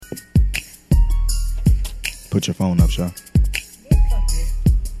Put your phone up, Shaw.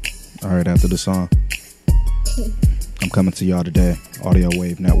 All right, after the song, I'm coming to y'all today. Audio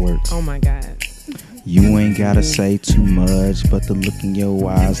Wave Network. Oh my God. You ain't gotta say too much, but the look in your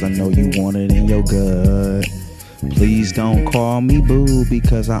eyes, I know you want it in your gut. Please don't call me boo,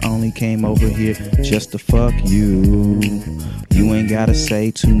 because I only came over here just to fuck you. You ain't gotta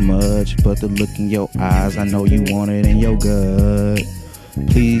say too much, but the look in your eyes, I know you want it in your gut.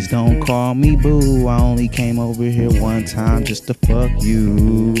 Please don't call me boo, I only came over here one time just to fuck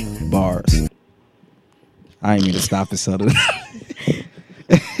you. Bars. I ain't mean to stop it suddenly.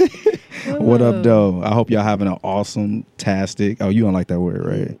 What up, though? I hope y'all having an awesome-tastic. Oh, you don't like that word,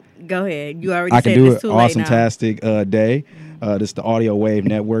 right? Go ahead. You already I can said do it's it. too late now. Awesome-tastic day. This is the Audio Wave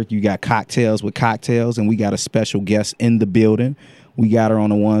Network. You got Cocktails with Cocktails, and we got a special guest in the building. We got her on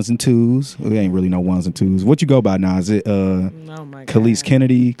the ones and twos. We ain't really no ones and twos. What you go by now? Is it Oh my God. Khalees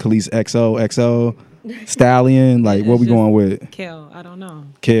Kennedy, Khalees XO, Stallion? Like, what we going with? Kel, I don't know.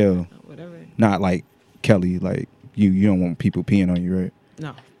 Kel. Whatever. Not like Kelly. Like, you don't want people peeing on you, right?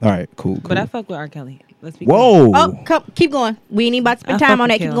 No. All right, cool. But I fuck with R. Kelly. Let's be Whoa. Oh, keep going. We ain't even about to spend I time fuck on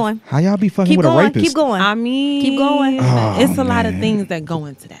that. with Keep Kel. going. How y'all be fucking Keep with a going. rapist? Keep going. I mean, Keep going. Oh, it's a lot of man. things that go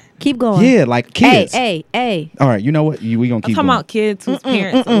into that. Keep going. Yeah, like kids. Hey. All right, you know what? We gonna I'm keep talking going. about kids whose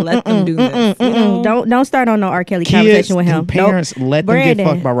parents let them do this. You know? Don't start on no R. Kelly Kids conversation with him. who parents let them Brandon.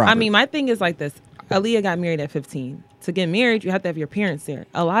 get fucked by Robert. I mean, my thing is like this. Aaliyah got married at 15. To get married, you have to have your parents there.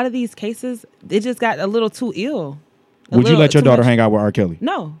 A lot of these cases, it just got a little too ill. Would you let your daughter hang out with R. Kelly?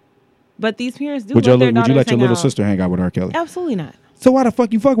 No. But these parents do Would let you their let your daughters hang little out. sister hang out with R. Kelly? Absolutely not. So why the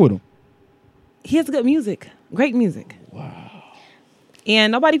fuck you fuck with him? He has good music. Great music. Wow.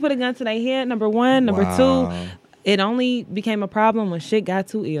 And nobody put a gun to their head, number one. Number Wow. two, it only became a problem when shit got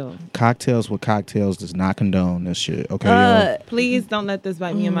too ill. Cocktails with Cocktails does not condone this shit. Okay, yo. Please don't let this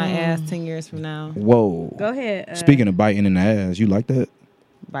bite me in my ass 10 years from now. Whoa. Go ahead. Speaking of biting in the ass, you like that?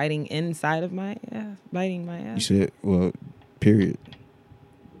 Biting inside of my ass. Biting my ass. You said, well, period.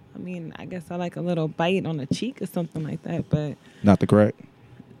 I mean, I guess I like a little bite on the cheek or something like that, but Not the crack.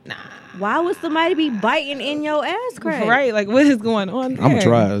 Why would somebody be biting in your ass crack? right, like what is going on there? I'm gonna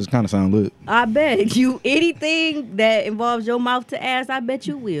try it. It kind of sound lit. I bet you anything that involves your mouth to ass, I bet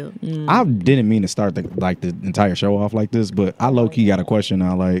you will. I didn't mean to start the entire show off like this, but I low key got a question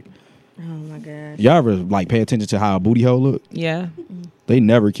now. Like, Oh my gosh. y'all ever like pay attention to how a booty hole look? Yeah. They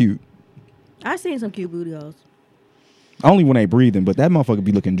never cute. I seen some cute booty holes. Only when they breathing, but that motherfucker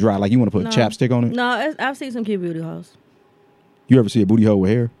be looking dry. Like you want to put No. chapstick on it. No, I've seen some cute booty holes. You ever see a booty hole with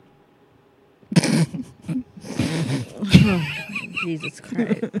hair? Jesus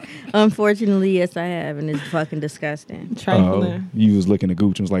Christ. Unfortunately, yes, I have, and it's fucking disgusting. Trifling. You was looking at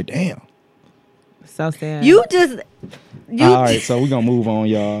Gooch and was like, damn. So sad. You just, you, All right, so we gonna move on,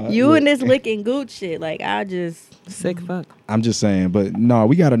 y'all. you Look, and this licking gooch shit. Like I just, sick fuck. I'm just saying, but no,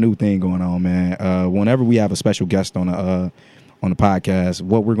 we got a new thing going on, man. Whenever we have a special guest on the podcast,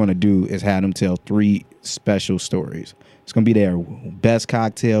 what we're gonna do is have them tell 3 special stories. It's gonna be their best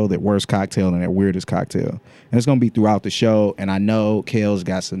cocktail, their worst cocktail, and their weirdest cocktail. And it's gonna be throughout the show. And I know Kale's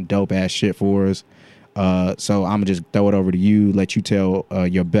got some dope ass shit for us. So I'm gonna just throw it over to you. Let you tell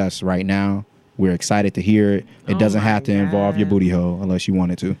your best right now. We're excited to hear it. It Oh doesn't my have to involve your God. booty hole unless you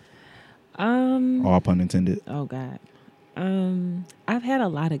wanted to. All pun intended. Oh God. I've had a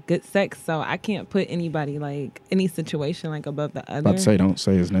lot of good sex, so I can't put anybody like any situation like above the other. About to say, don't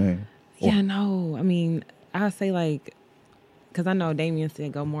say his name. Yeah, no. I mean, I say like, because I know Damien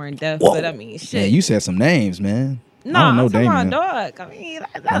said go more in depth, Whoa. but I mean, shit. Yeah, you said some names, man. no, I don't know I'm talking Damien. about dog. I mean, not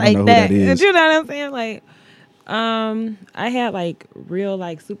I don't like know who that. that is. You know what I'm saying? Like, I had like real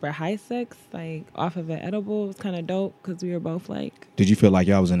like super high sex like off of an edible. It was kind of dope because we were both like. Did you feel like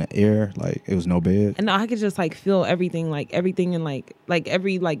y'all was in the air? Like it was no bed? And I could just like feel everything in like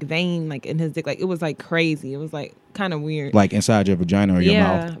every like vein like in his dick. Like it was like crazy. It was like kind of weird. Like inside your vagina or your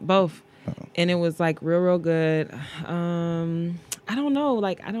yeah, mouth? both. Uh-oh. And it was like real good. I don't know.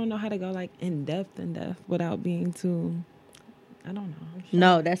 Like I don't know how to go like in depth without being too. I don't know. I'm sure.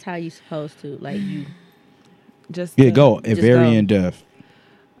 no, that's how you supposed to. Like you, Just Yeah, to- go. It just very go. in depth.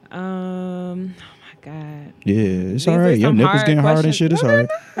 Oh my God. Yeah, it's These all are right. Your some nipples hard getting hard and questions. shit. It's No, all right.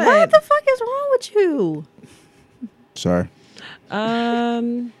 what the fuck is wrong with you? Sorry.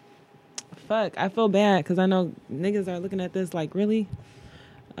 Fuck. I feel bad because I know niggas are looking at this like really.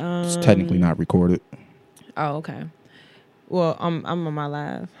 It's technically not recorded. Oh, okay. Well, I'm on my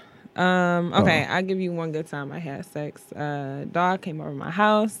live. Okay, I'll give you one good time I had sex. Dog came over my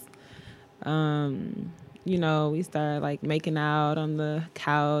house. you know, we started like making out on the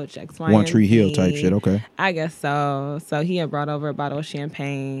couch. X, Y, One and Tree Hill Z. type shit. Okay. I guess so. So he had brought over a bottle of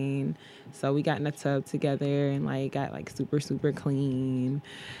champagne. So we got in a tub together and like got like super, super clean.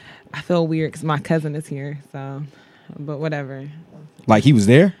 I feel weird because my cousin is here. So, but whatever. Like he was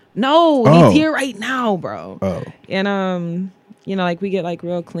there? No, Oh. he's here right now, bro. Oh. And you know, like we get like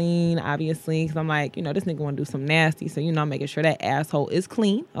real clean, obviously, because I'm like, you know, this nigga want to do some nasty, so you know, I'm making sure that asshole is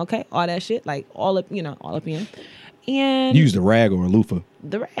clean, okay, all that shit, like all up, you know, all up in. And You used a rag or a loofah?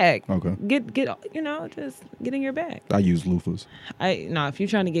 the rag, Okay. get, you know, just get in your bag. I use loofahs. If you're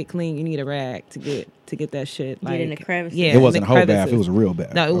trying to get clean, you need a rag to get that shit. Like Get in the crevices. Yeah, It wasn't the a whole bath. crevices. It was a real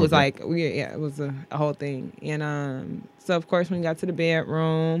bath. No, it was Okay. like it was a whole thing. And so of course when we got to the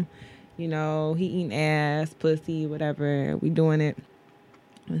bedroom, you know, he eating ass, pussy, whatever. We doing it.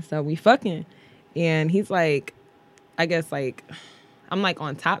 And so we fucking. And he's like, I guess like I'm like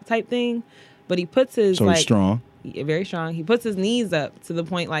on top type thing. But he puts his So like he's strong. very strong. He puts his knees up to the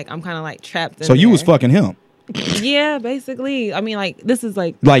point like I'm kind of like trapped in So you was there. fucking him. Yeah, basically. I mean, like this is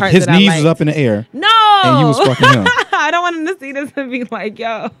like Like part his that I knees like. was up in the air No, and you was fucking him. I don't want him to see this and be like,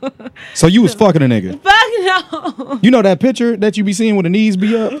 yo, So you was fucking a nigga. fuck no. You know that picture that you be seeing with the knees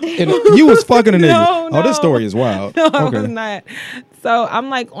be up? And you was fucking a nigga. No, Oh, this no. story is wild. No, I was Okay. not. So I'm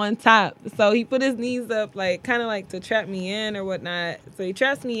like on top. So he put his knees up, like kind of like to trap me in or whatnot. So he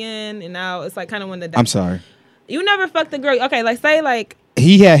traps me in, and now it's like kind of when the I'm sorry. you never fucked a girl. Okay, like say like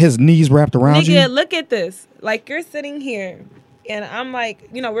He had his knees wrapped around nigga, you. look at this. Like you're sitting here. And I'm like,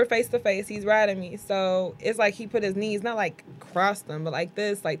 you know, we're face to face. He's riding me. So it's like he put his knees, not like crossed them, but like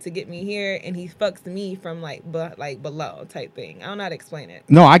this, like to get me here. And he fucks me from like below type thing. I don't know how to explain it.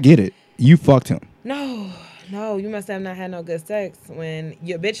 No, I get it. You fucked him. No, you must have not had no good sex when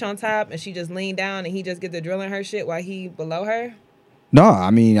your bitch on top and she just leaned down and he just get to drilling her shit while he below her. No,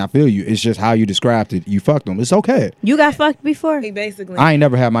 I mean, I feel you. It's just how you described it. You fucked him. It's okay. You got fucked before? He basically. I ain't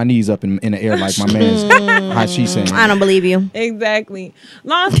never had my knees up in the air like my man's. How she saying. I don't believe you. Exactly.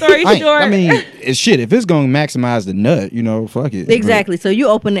 Long story short. I mean, it's shit. If it's going to maximize the nut, you know, fuck it. Exactly. So you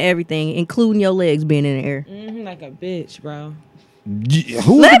open to everything, including your legs being in the air. Like a bitch, bro. Who's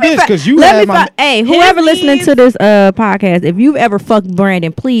the bitch? Because you Let had me my... hey, whoever His listening knees- to this podcast, if you've ever fucked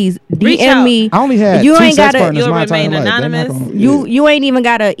Brandon, please Reach DM out. me. I only had You two ain't sex gotta- partners You'll my entire remain life. They're not anonymous. gonna- You ain't even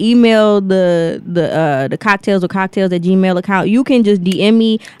gotta email the cocktails or cocktails at Gmail account. You can just DM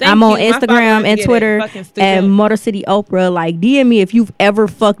me. Thank I'm on you. My Instagram father and get it. Twitter Fucking stupid. at Motor City Oprah. Like DM me if you've ever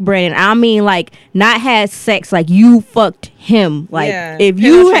fucked Brandon. I mean, like not had sex. Like you fucked him. Like Yeah. if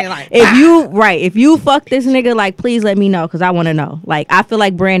you Penetrate, like, if you fuck this nigga, like please let me know because I want to know. Like I feel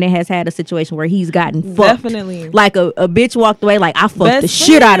like Brandon has had a situation where he's gotten fucked. Definitely. Like a bitch walked away. Like I fucked Best the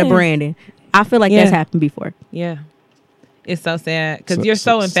shit out of friends. Brandon. I feel like that's Yeah. happened before. Yeah. It's so sad because you're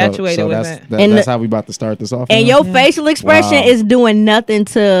so infatuated with it. And that's how we about to start this off. And now? your facial expression Wow. is doing nothing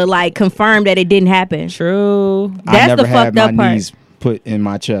to like confirm that it didn't happen. True. I That's never the had fucked my up part. knees put in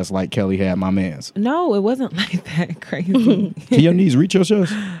my chest like Kelly had my man's. No, it wasn't like that crazy. Can your knees reach your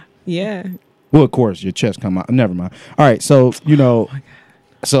chest? Yeah. Well, of course, your chest come out. Never mind. All right, so you know,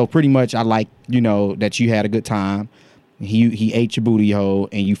 so pretty much, I like that you had a good time. He ate your booty hole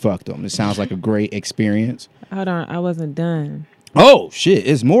and you fucked him. It sounds like a great experience. Hold on. I wasn't done. Oh shit,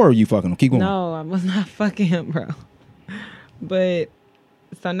 it's more of you fucking him. Keep going. No, I was not fucking him, bro. But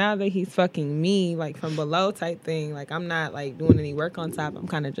so now that he's fucking me, like from below type thing, like I'm not like doing any work on top. I'm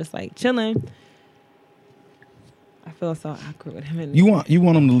kind of just like chilling. I feel so awkward with him. In You want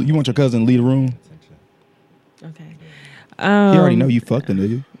your cousin to leave the room? Okay. He already know you fucked a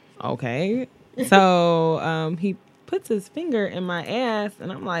nigga. Okay. So he puts his finger in my ass,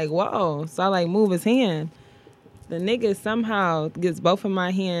 and I'm like, whoa. So I like move his hand. The nigga somehow gets both of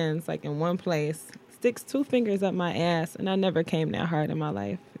my hands like in one place, sticks two fingers up my ass, and I never came that hard in my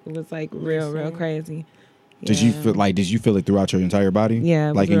life. It was like real crazy. Did you feel it throughout your entire body? Yeah, it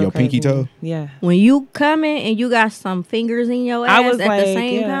was like in real your pinky crazy. toe. Yeah. When you coming and you got some fingers in your I ass was at the like,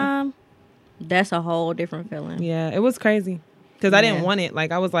 same yeah. time, that's a whole different feeling. Yeah, it was crazy. Because I didn't Yeah. want it.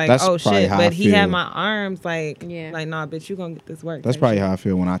 Like, I was like, That's oh, probably shit. how I But he had feel. my arms like, Yeah. like, nah, bitch, you gonna get this work. That's type probably shit. how I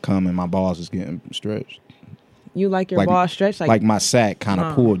feel when I come and my balls is getting stretched. You like your like- ball stretched? Like my sack kind of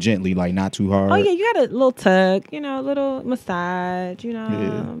Uh. pulled gently, like not too hard. Oh, yeah, you got a little tug, a little massage,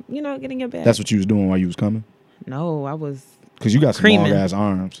 getting your back. That's what you was doing while you was coming? No, I was, Because you got some Creaming. long ass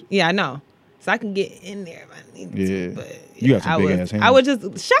arms. yeah, I know. So I can get in there if I need Yeah. to. But You got some I big was- ass hands. I would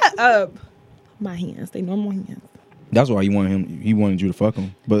just, shut up. My hands, they normal hands. That's why you wanted him. He wanted you to fuck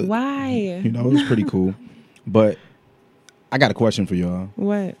him. But Why? it was pretty cool. But I got a question for y'all,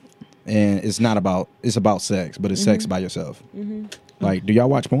 What? and it's about sex, but it's sex by yourself. Mm-hmm. Like, do y'all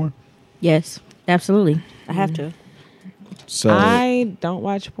watch porn? Yes. Absolutely. I have to. So I don't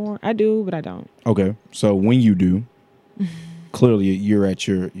watch porn. I do, but I don't. okay. So when you do, clearly you're at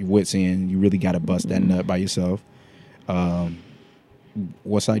your wits end. You really got to bust that nut by yourself.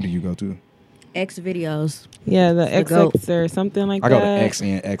 What site do you go to? X videos. Yeah, the It's the goat. XX or something like I that. go to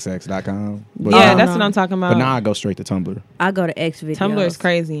xnxx.com. But Yeah, Oh, that's no. what I'm talking about. but now I go straight to Tumblr. I go to X videos. Tumblr is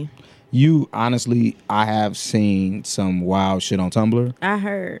crazy. You honestly, I have seen some wild shit on Tumblr, I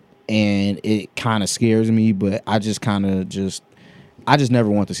heard. and it kind of scares me. But I just I just never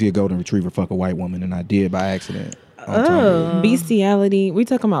want to see a golden retriever fuck a white woman, and I did by accident. On Tumblr. Bestiality. We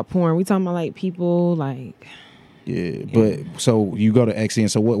talking about porn. We talking about like people like. Yeah, but so you go to XN.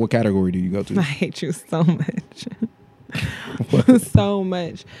 So what category do you go I to? hate you so much. So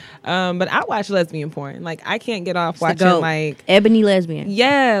much. But I watch lesbian porn. Like I can't get off The watching goat. like. Ebony lesbian.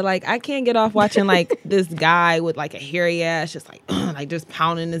 Yeah, like I can't get off watching like this guy with like a hairy ass, just like like just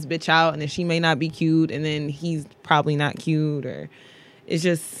pounding this bitch out, and then she may not be cute, and then he's probably not cute, or it's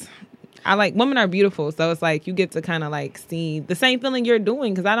just. I like women are beautiful, so it's like you get to kind of like see the same feeling you're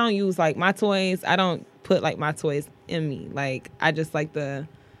doing because I don't use like my toys. I don't put like my toys in me. Like I just like the,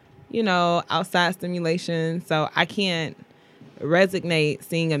 outside stimulation. So I can't resignate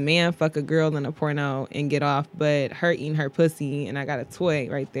seeing a man fuck a girl in a porno and get off, but her eating her pussy and I got a toy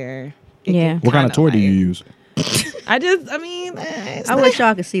right there. It Yeah. can What kind of kinda, toy do you use? I wish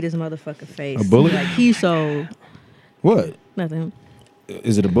y'all could see this motherfucker face. A bullet? Like he's so What nothing.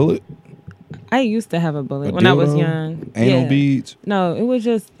 is it? A bullet? I used to have a bullet A when I was dildo? young. Anal Yeah. beads? No, it was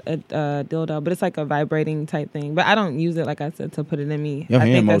just a dildo, but it's like a vibrating type thing. But I don't use it, like I said, to put it in me. Your I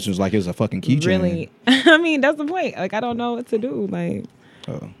hand think that's motions like it's a fucking keychain. really. I mean, that's the point. Like I don't know what to do. Like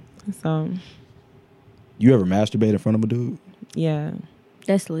Oh. so, You ever masturbate in front of a dude? yeah.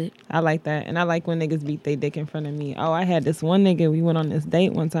 That's lit. I like that. And I like when niggas beat their dick in front of me. Oh, I had this one nigga, we went on this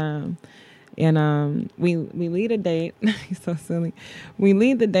date one time. And we lead a date. He's so silly. We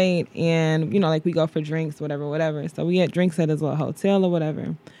lead the date and, like we go for drinks, whatever. So we had drinks at his little hotel or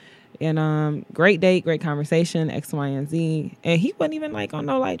whatever. And great date, great conversation, X, Y, and Z. And he wasn't even like on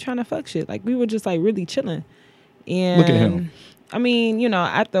no like trying to fuck shit. Like we were just like really chilling. And Look at him. I mean,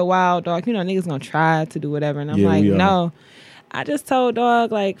 after a while, dog, niggas gonna try to do whatever. And I'm Yeah, like, we are. no. I just told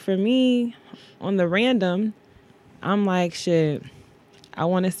dog, like, for me, on the random, I'm like, shit, I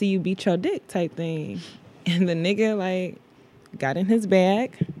want to see you beat your dick type thing. And the nigga, like, got in his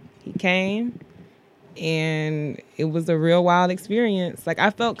bag. He came. And it was a real wild experience. Like, I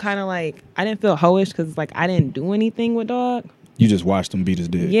felt kind of like, I didn't feel hoish because, like, I didn't do anything with dog. You just watched him beat his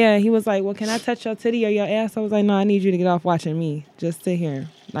dick. Yeah, he was like, well, can I touch your titty or your ass? I was like, no, I need you to get off watching me. Just sit here.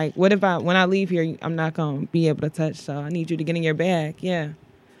 Like, what if when I leave here, I'm not going to be able to touch, so I need you to get in your bag. Yeah.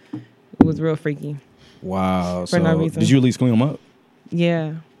 It was real freaky. Wow. For no So reason. did you at least clean him up?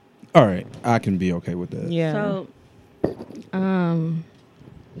 Yeah. All right. I can be okay with that. Yeah. So,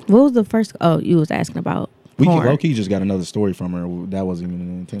 what was the first? Oh, you was asking about We porn. low key just got another story from her. That wasn't even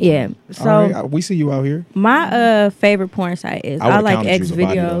an intention. Yeah. So All right, we see you out here. my favorite porn site is I would've like counted X you as a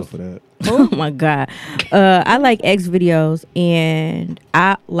body videos. dog for that. Oh my god, I like X videos and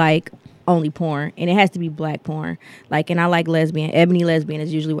I like only porn, and it has to be black porn. Like, and I like lesbian. Ebony lesbian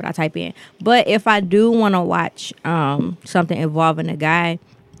is usually what I type in. But if I do want to watch something involving a guy,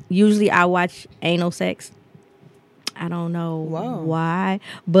 usually I watch anal sex. I don't know Whoa. why,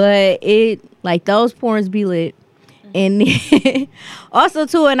 but it like those porns be lit. And then, also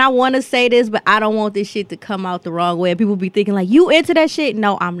too, and I want to say this, but I don't want this shit to come out the wrong way. People be thinking like, you into that shit?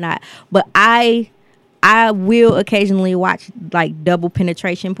 No, I'm not. But I will occasionally watch like double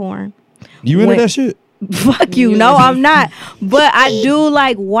penetration porn. You into When- that shit? Fuck you. No, I'm not. But I do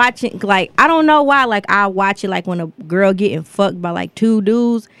like watching, like, I don't know why. Like, I watch it like when a girl getting fucked by like two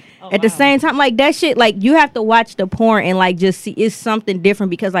dudes at the same time. Like, that shit, like, you have to watch the porn and like just see it's something different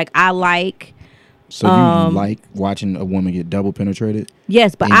because like I like, So you like watching a woman get double penetrated?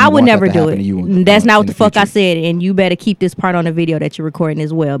 yes, but And you I would want that never to do happen it. to you in- That's not in what the the fuck I future. said. And you better keep this part on the video that you're recording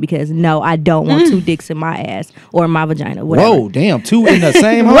as well because no, I don't want two dicks in my ass or my vagina. Whatever. Whoa, damn! Two in the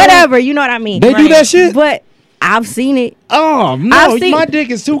same hole? Whatever. You know what I mean? They do that shit? But I've seen it. Oh no, I've seen- my dick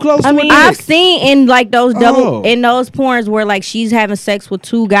is too close. I to mean, a I've dick. seen in like those double Oh. in those porns where like she's having sex with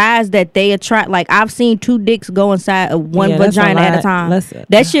two guys that they attract. Like I've seen two dicks go inside of one Yeah, that's a vagina at a lot. time. Listen.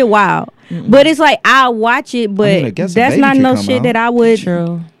 That shit wild. But it's like I watch it, but I mean, I guess the that's baby not can no come shit out. that I would.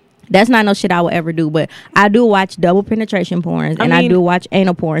 True. That's not no shit I would ever do, but I do watch double penetration porns and I do watch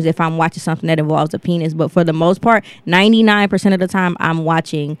anal porns if I'm watching something that involves a penis. But for the most part, 99% of the time, I'm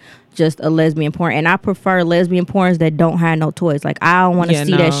watching just a lesbian porn, and I prefer lesbian porns that don't have no toys. Like I don't want to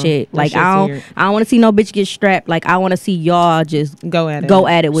see that shit. Like I don't want to see no bitch get strapped. Like I want to see y'all just go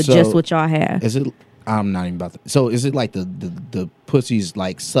at it with just what y'all have. Is it? I'm not even about to. So is it like the pussies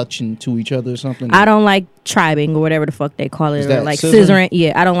like suction to each other or something? I don't like tribing or whatever the fuck they call it, or like scissoring.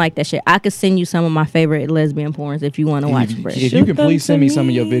 Yeah, I don't like that shit. I could send you some of my favorite lesbian porns if you want to watch. If you can please send me some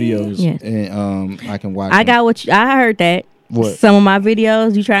of your videos, and I can watch. I got what I heard that. What? Some of my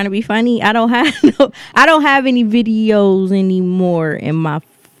videos, you trying to be funny? I don't have any videos anymore in my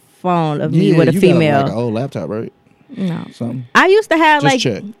phone of me with a female. Got, like, an old laptop, right? No. Something. I used to have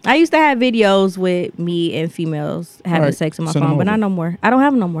Check. I used to have videos with me and females having sex on my phone, but not no more. I don't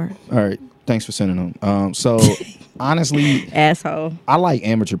have them no more. All right. Thanks for sending them. So honestly, asshole. I like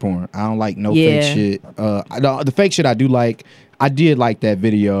amateur porn. I don't like no fake shit. The fake shit I do like. I did like that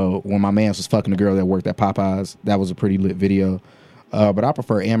video when my man was fucking a girl that worked at Popeyes. That was a pretty lit video. But I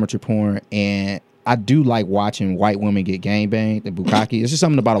prefer amateur porn, and I do like watching white women get gangbanged and bukkake. It's just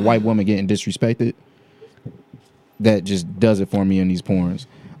something about a white woman getting disrespected that just does it for me in these porns.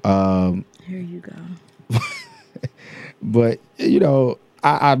 Here you go. But, you know,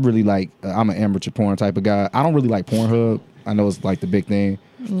 I really like, I'm an amateur porn type of guy. I don't really like Pornhub. I know it's like the big thing,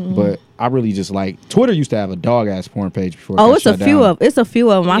 but I really just like, Twitter used to have a dog ass porn page before. It's a few of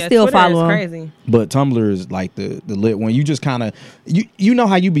them. I still Twitter follow them. Crazy. But Tumblr is like the lit one. You just kind of, you know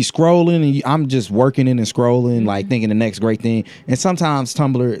how you be scrolling and I'm just working in and scrolling, like thinking the next great thing. And sometimes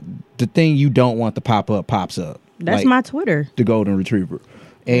Tumblr, the thing you don't want to pop up pops up. That's like my Twitter. The golden retriever.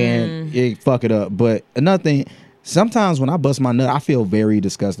 And it fuck it up. But another thing, sometimes when I bust my nut, I feel very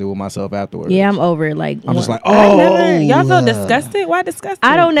disgusted with myself afterwards. Yeah, I'm over it. Like I'm just like, y'all feel disgusted? Why disgusted?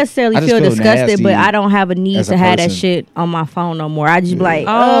 I don't necessarily feel disgusted, but I don't have a need to have that person. shit on my phone no more. I just be like,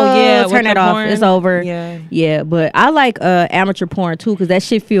 turn it off. It's over. Yeah. But I like amateur porn too, because that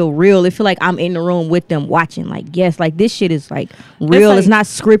shit feel real. It feel like I'm in the room with them watching. Like, yes, like this shit is like real. It's not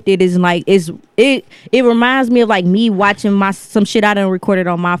scripted. It's like it reminds me of like me watching some shit I done recorded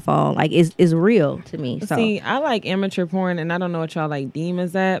on my phone. Like it's real to me. So. See, I like amateur porn, and I don't know what y'all like deem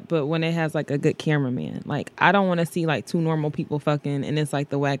as that, but when it has like a good cameraman, like I don't want to see like two normal people fucking and it's like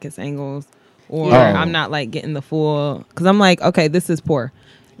the wackest angles, or I'm not like getting the full, because I'm like, okay, this is poor.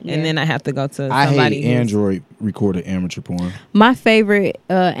 And then I have to go to somebody. I hate Android recorded amateur porn. My favorite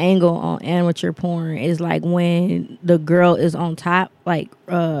angle on amateur porn is like when the girl is on top, like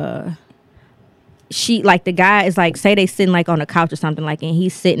she, like the guy is like, say they sitting like on a couch or something, like, and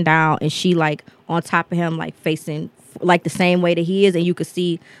he's sitting down and she like on top of him, like facing like the same way that he is, and you could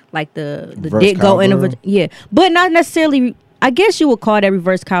see like the dick go in a but not necessarily. I guess you would call that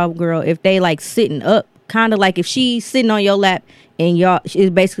reverse cowgirl if they like sitting up, kind of like if she's sitting on your lap and y'all, it's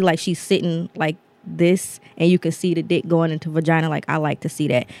basically like she's sitting like this and you can see the dick going into vagina. Like I like to see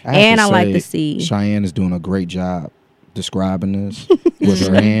that, I like to see Cheyenne is doing a great job describing this with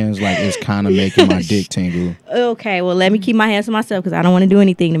her hands. Like it's kind of making my dick tingle. Okay, well let me keep my hands to myself because I don't want to do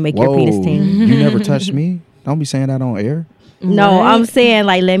anything to make your penis tingle. You never touched me. Don't be saying that on air. No, right. I'm saying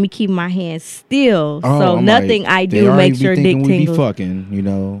like let me keep my hands still, so I'm nothing like, I do makes your dick tingle. We be fucking, you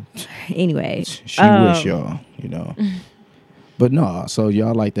know. Anyway, she wish y'all, you know. But no, so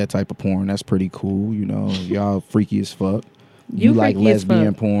y'all like that type of porn. That's pretty cool, you know. Y'all freaky as fuck. You like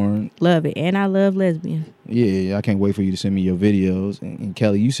lesbian porn. Love it, and I love lesbian. Yeah, I can't wait for you to send me your videos. And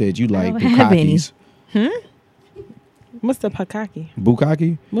Kelly, you said you like bukkakes. What's the bukkake?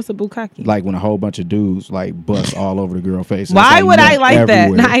 Bukkake? What's a bukkake? Like when a whole bunch of dudes like bust all over the girl face. Why would I like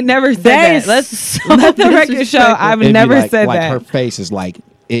everywhere. That? I never said that. Let the record show I've never said like that. Her face is like,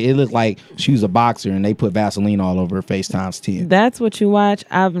 it looked like she was a boxer and they put Vaseline all over her face times 10. That's what you watch?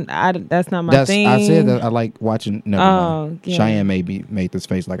 That's not my thing. I said that I like watching. Never mind. Yeah. Cheyenne made this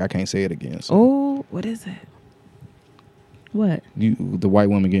face like I can't say it again. So. Oh, what is it? What? The white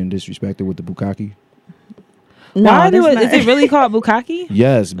woman getting disrespected with the bukkake? No, is it really called bukkake?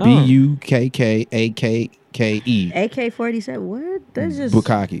 Yes, Bukkake. AK-47. What? That's just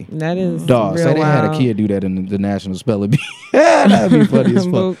bukkake. That is dog. Real say they wild. had a kid do that in the national spelling bee. That'd be funny as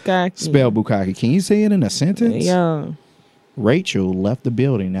fuck. Bukkake. Spell bukkake. Can you say it in a sentence? Yeah. Rachel left the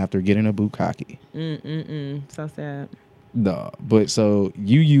building after getting a bukkake. So sad. No, but so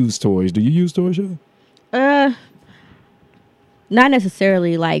you use toys. Do you use toys, Sean? Not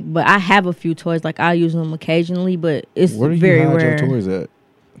necessarily, like, but I have a few toys. Like, I use them occasionally, but it's very rare. Where do you hide your toys at?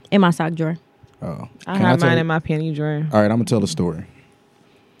 In my sock drawer. I have mine in my panty drawer. All right, I'm going to tell the story.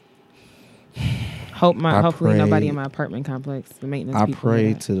 Hopefully nobody pray- in my apartment complex, the maintenance I people. pray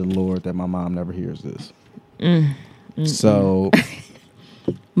hear that. to the Lord that my mom never hears this. Mm, So,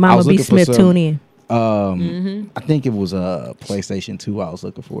 Mama was B. looking for Smith, some- tune in. I think it was a PlayStation 2 I was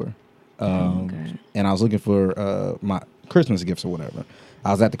looking for. Okay. And I was looking for my Christmas gifts or whatever.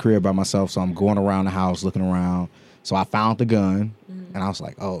 I was at the crib by myself, so I'm going around the house looking around. So I found the gun, and I was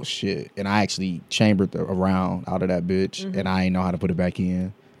like, "Oh shit!" And I actually chambered the round out of that bitch, and I didn't know how to put it back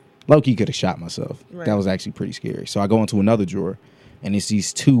in. Low-key could have shot myself. Right. That was actually pretty scary. So I go into another drawer, and it's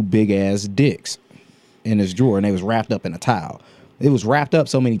these two big ass dicks in this drawer, and they was wrapped up in a towel. It was wrapped up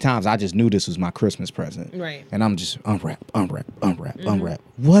so many times, I just knew this was my Christmas present. Right. And I'm just unwrap.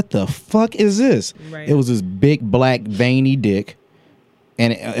 What the fuck is this? Right. It was this big black veiny dick.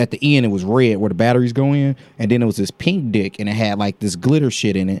 And at the end, it was red where the batteries go in. And then it was this pink dick, and it had like this glitter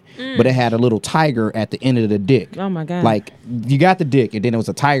shit in it. But it had a little tiger at the end of the dick. Oh my God. Like, you got the dick, and then it was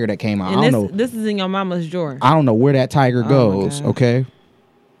a tiger that came out. And I don't know. this is in your mama's drawer. I don't know where that tiger my goes. God. Okay,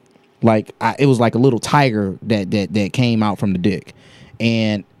 like it was like a little tiger that came out from the dick,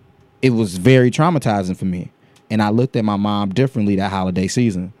 and it was very traumatizing for me. And I looked at my mom differently that holiday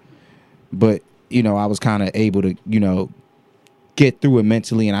season, but I was kind of able to get through it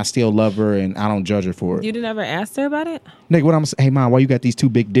mentally, and I still love her, and I don't judge her for it. You didn't ever ask her about it? Nigga, what I'm saying? Hey, mom, why you got these two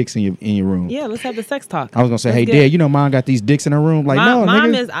big dicks in your room? Yeah, let's have the sex talk. I was gonna say, Let's hey, get- Dad, mom got these dicks in her room. Like, no,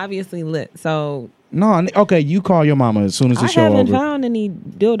 Mom nigga. is obviously lit, so No, okay, you call your mama as soon as the I show haven't over. found any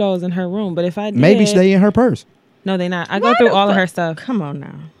dildos in her room. But if I did, Maybe stay in her purse. No, they not. I go Why through the all of fuck- her stuff. Come on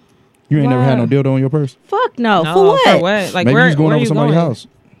now. You ain't never had Why? no dildo in your purse. Fuck no. No, For what? For what? Like Maybe where? you was going where over you somebody's going? house.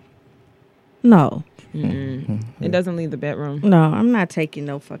 No. It doesn't leave the bedroom. No, I'm not taking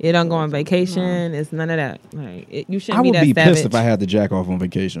no fucking. It don't go on photos. vacation. It's none of that. Like you I shouldn't would be that be savage. pissed if I had to jack off on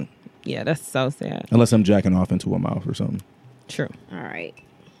vacation. Yeah, that's so sad. Unless I'm jacking off into a mouth or something. True. No. All right.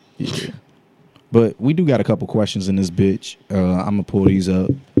 Yeah. But we do got a couple questions in this bitch. I'm going to pull these up,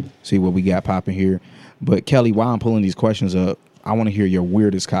 see what we got popping here. But Kelly, while I'm pulling these questions up, I want to hear your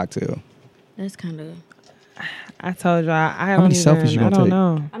weirdest cocktail. That's kind of. I told y'all I How don't many selfies even. you I gonna don't take?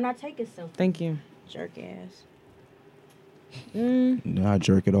 know. I'm not taking selfies. Thank you. Jerk ass. I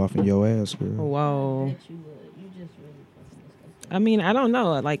jerk it off in your ass, girl. Whoa. Bet you would. You just really fucking disgusting. I mean, I don't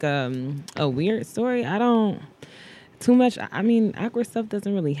know. Like a weird story. I don't too much. I mean, awkward stuff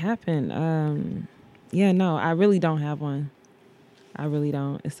doesn't really happen. Yeah, no, I really don't have one. I really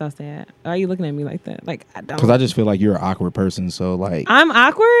don't. It's so sad. Why are you looking at me like that? Like I don't. Because I just feel like you're an awkward person. So, like, I'm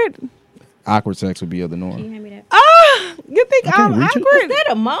awkward. awkward sex would be the Can norm. you hand me that? Ah, you think I can't I'm reach it. awkward? Is that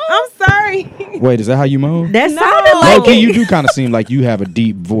a moan? I'm sorry. Wait, is that how you moan? That No. sounded like Low-key, it. you do kind of seem like you have a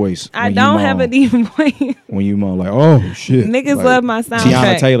deep voice. I when you don't have a moan. deep voice. When you moan, like, oh, shit. Niggas Like, love my soundtrack.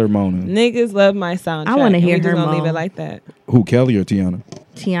 Tiana Taylor moaning. Niggas love my soundtrack. I wanna and hear we just her gonna leave it moan. like that. Who, Kelly or Tiana?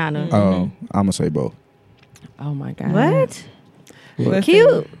 Tiana. Oh, I'm going to say both. Oh my god. What? Listen.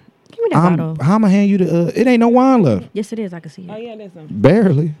 Cute. Give me that bottle. How I'm going to hand you the, it ain't no wine left. Yes, it is. I can see Oh it. yeah, there's some.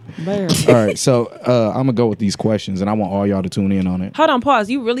 Barely. Barely. All right, so I'm going to go with these questions, and I want all y'all to tune in on it. Hold on, pause.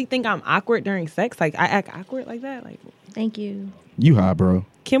 You really think I'm awkward during sex? Like I act awkward like that? Like, Thank you. You high, bro.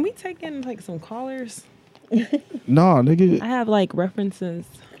 can we take in like some callers? No, nigga. I have like references.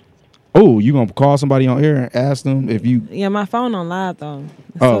 Oh, you going to call somebody on air and ask them if you... Yeah, my phone on live though.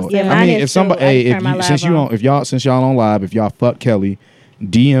 It's Oh, so Yeah, sad. I mine mean, is if somebody, too. I hey, turn if my you, live since you on. don't, since y'all on live, if y'all fuck Kelly,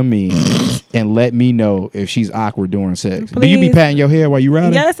 DM me and let me know if she's awkward during sex. Do you be Please. patting your hair while you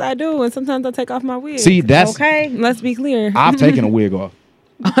riding? Yes, I do, and sometimes I take off my wig. See, that's Okay. let's be clear. I've taken a wig off.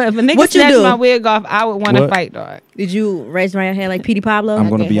 if a nigga What you snatched do? my wig off, I would want to What? fight, dog. Did you raise my hair like Petey Pablo? I'm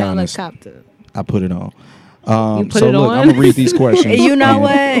gonna Like be a honest. helicopter. I put it on. You put so it look, on? I'm gonna read these questions. You know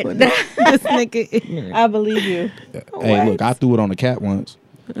And, what? This nigga ignorant. I believe you. Hey, look, I threw it on the cat once.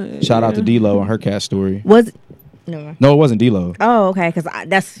 Shout out to D-Lo and her cat story. Was no. No, it wasn't D-Lo. Oh, okay. Because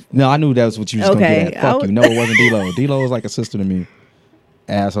that's No, I knew that was what you was gonna Okay, get at. I Fuck was- you. No, it wasn't D-Lo. D-Lo was like a sister to me.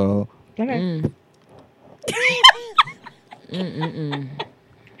 Asshole. okay.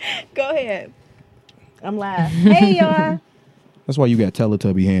 Go ahead. I'm live. Hey y'all. That's why you got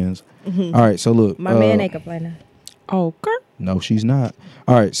Teletubby hands. All right, so look. My man ain't complaining. Okay. No, she's not.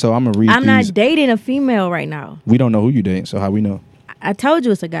 All right, so I'm gonna read I'm these. not dating a female right now. We don't know who you dating, so how we know? I told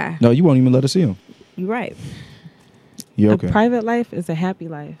you it's a guy. No, you won't even let us see him. You right. You A okay? private life is a happy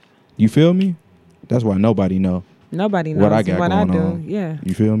life. You feel me? That's why nobody know. Nobody knows What I got I going do. on. Yeah.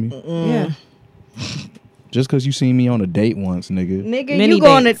 You feel me? Yeah. Just because you seen me on a date once, nigga. Nigga, Many you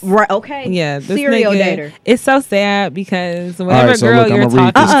going to dates. right? Okay. Yeah, this Serial nigga, dater. It's so sad because whatever right, so girl look, I'ma you're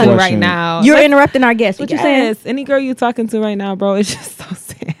read talking this to right question. now, You're interrupting our guest. what What you you saying? saying? Any girl you're talking to right now, bro, it's just so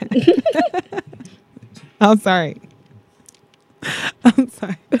sad. I'm sorry. I'm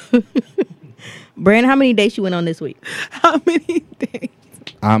sorry. Brandon, how many dates you went on this week? How many days?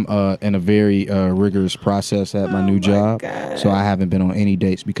 I'm in a very rigorous process at my new job, God. so I haven't been on any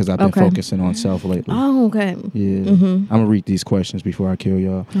dates because I've been Okay. focusing on self lately. Oh, okay. Yeah, I'm gonna read these questions before I kill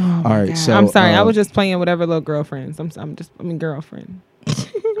y'all. Oh, All right, God. so I'm sorry. I was just playing whatever little girlfriends. Girlfriend.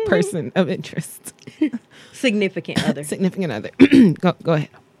 Person of interest. Significant other. Significant other. Go ahead.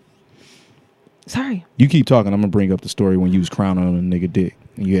 Sorry. you keep talking. I'm gonna bring up the story when you was crowning on a nigga dick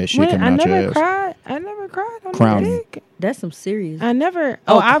and you had shit What? coming I out your never ass. cried. I never cried on Crown. the dick. That's some serious. I never.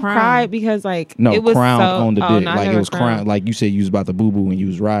 Oh, I've crown. cried because like No, it was crowned so, on the oh, dick. no, I Like it never was crowned. crowned. Like you said, you was about to boo boo and you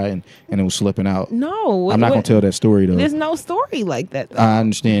was riding and it was slipping out. No, I'm not gonna tell that story though. There's no story like that. Though. I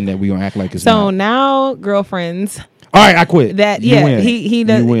understand that we gonna act like it's So not. now girlfriends All right, I quit. that You yeah win. he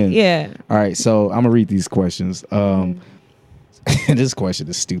does You win. yeah. All right, so I'm gonna read these questions. This question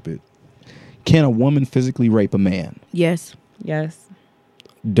is stupid. Can a woman physically rape a man? Yes. Yes.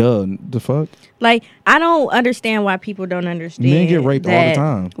 Duh, the fuck? Like, I don't understand why people don't understand. Men get raped all the that-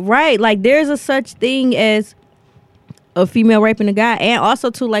 time. Right. Like, there's a such thing as a female raping a guy. And also,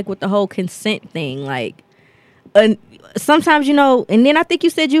 too, like, with the whole consent thing. Like, sometimes, you know, and then I think you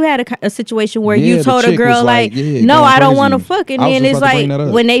said you had a situation where Yeah, you the told a chick girl, was like, yeah, no, going I don't crazy. want to fuck. And I was then just it's about to like, bring that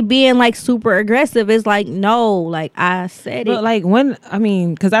up. when they being, like, super aggressive, it's like, no, like, I said But it. like when I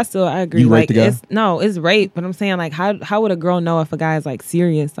mean, because I agree. You like raped the guy? it's rape. But I'm saying like how would a girl know if a guy is like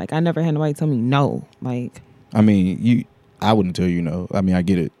serious? Like I never had nobody tell me no. Like I mean, I wouldn't tell you no. I mean, I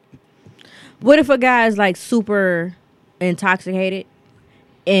get it. What if a guy is, like, super intoxicated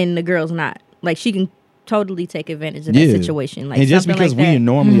and the girl's not? Like, she can totally take advantage of that situation. Like, and just something because like that. we are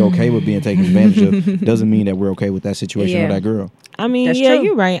normally okay with being taken advantage of doesn't mean that we're okay with that situation Yeah. with that girl. I mean, That's yeah, true.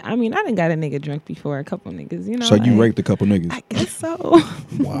 you're right. I mean, I done got a nigga drunk before, a couple niggas. You know, So you like, raped a couple niggas. I guess so.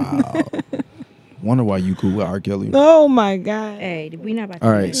 Wow. Wonder why you cool with R. Kelly. Oh my god. Hey, we not about to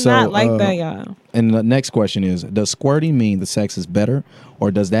All do right, that. so Not like that, y'all. And the next question is: does squirting mean the sex is better,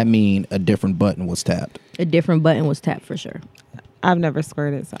 or does that mean a different button was tapped? A different button was tapped for sure. I've never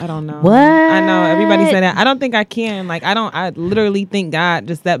squirted, so I don't know. What? I know everybody say that. I don't think I can. Like I don't. I literally think God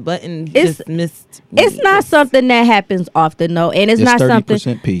just that button It's- just missed. Me. It's not something that happens often, though, and it's not 30%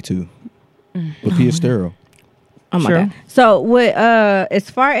 something. P too. But P is sterile. Oh my Sure. god! So with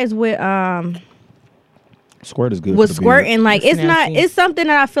as far as with Squirt is good. with for the squirting, like It's it's not. nasty. It's something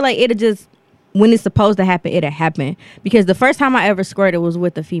that I feel like it'll just when it's supposed to happen, it'll happen. Because the first time I ever squirted was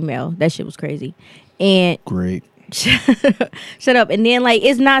with a female. That shit was crazy, and beard. Great. shut up. And then like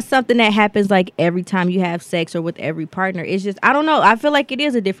it's not something that happens like every time you have sex or with every partner. It's just I don't know. I feel like it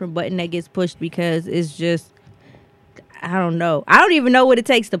is a different button that gets pushed because it's just I don't know. I don't even know what it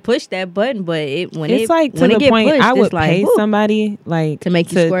takes to push that button, but It's like to when it the get point pushed, I it's would like, pay whew. somebody like To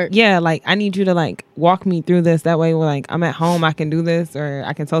make you squirt? Yeah, like I need you to like walk me through this. That way, when like I'm at home, I can do this, or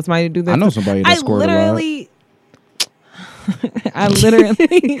I can tell somebody to do this. I know somebody that I squirted a lot. literally, I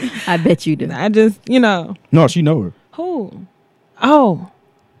literally, I bet you do. I just No, she know her. who? Oh,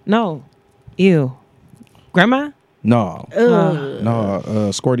 no, ew, grandma. No, Ugh. no.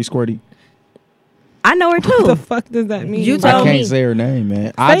 Squirty. I know her What the too. fuck does that mean? You I told can't me. say her name,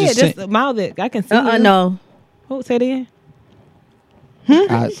 man. Say it, just mouth it. I can see. you. No. Who say it again?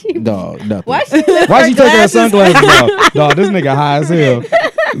 Dog, nothing. Why she Why she taking her glasses? sunglasses off? Dog, this nigga high as hell.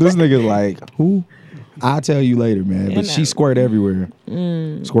 This nigga like who? I'll tell you later, man. But she squirt everywhere.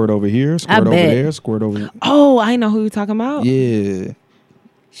 Squirt over here, squirt over bet. there, squirt over. Oh, I know who you're talking about. Yeah,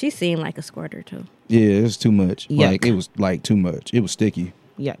 She seemed like a squirter too. yeah. It's too much. Yuck. Like it was like too much. It was sticky.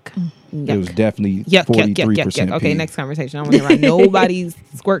 Yuck. It was definitely Yuck, 43%. Okay, P. next conversation. I want to hear about nobody's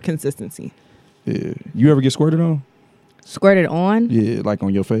squirt consistency. Yeah. You ever get squirted on? Squirted on? Yeah, like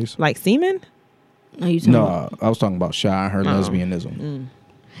on your face. Like semen? Are you talking about? No, I was talking about Shy and her lesbianism.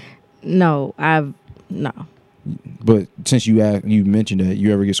 No, no. But since you mentioned that,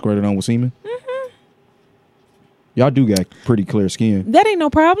 you ever get squirted on with semen? Mm-hmm. Y'all do got pretty clear skin. That ain't no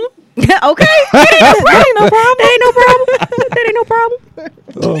problem. Okay. That ain't no problem. That ain't no problem.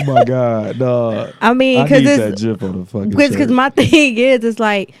 Oh my god, dog. I mean, I because need that it's gif on the fucking because shirt. my thing is, it's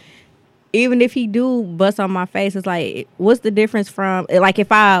like even if he do bust on my face, it's like what's the difference from like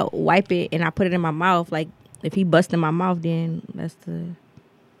if I wipe it and I put it in my mouth, like if he bust in my mouth, then that's the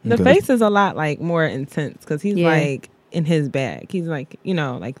The Okay. face is a lot like more intense because he's Yeah. like in his bag. He's like,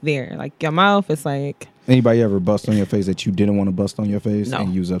 like there. Like your mouth is like. Anybody ever bust on your face that you didn't want to bust on your face No.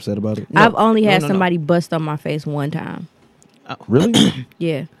 and you was upset about it? No. I've only had No. somebody bust on my face one time. Really?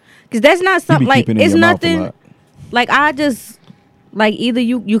 Yeah, because that's not You something be like keeping it in it's your mouth a nothing. lot. Like I just like either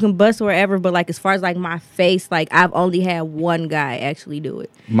you can bust wherever, but like as far as like my face, like I've only had one guy actually do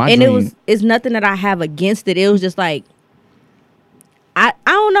it, My and dream, it's nothing that I have against it. It was just like I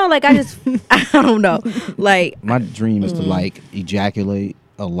don't know. Like I just, I don't know. Like My dream is to like ejaculate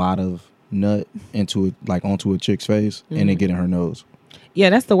a lot of nut into it, like onto a chick's face, and then get in her nose. Yeah,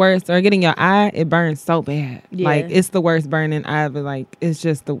 that's the worst. Or getting your eye, it burns so bad. Yeah. Like it's the worst burning eye, but like it's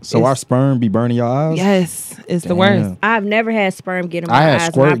just the. So our sperm be burning your eyes? Yes, it's the Damn. worst. I've never had sperm get in my I eyes. had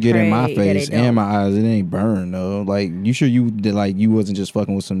and squirt get in my pray that face it don't. and my eyes. It ain't burn though. Like you sure you did, like you wasn't just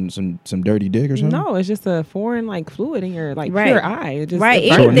fucking with some dirty dick or something? No, it's just a foreign like fluid in your like Right. pure eye. It just, Right,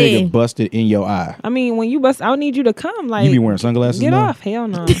 it So a burns. anything. nigga busted in your eye. I mean, when you bust, I would need you to come. Like You be wearing sunglasses Get now? off. Hell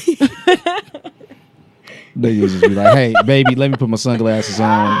no. They just be like, "Hey, baby, let me put my sunglasses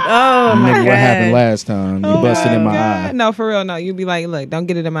on." Oh my Remember god! what happened last time? You Oh busted my in my God. eye. No, for real. No, you'd be like, look, don't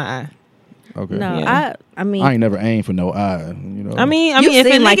get it in my eye. Okay. No, Yeah. I mean, I ain't never aimed for no eye. You know. I mean, You if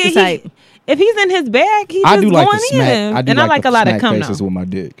a seem like nigga, the type. if he's in his bag, he's I just do like going to smack. in. I do and like I like to a lot of smack cum faces though. with my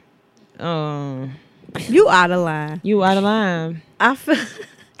dick. you out of line. You out of line, I feel.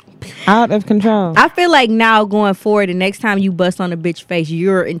 out of control. I feel like now going forward, the next time you bust on a bitch face,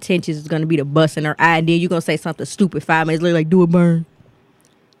 your intentions is gonna be to bust in her eye, and then you're gonna say something stupid 5 minutes later, like do it burn.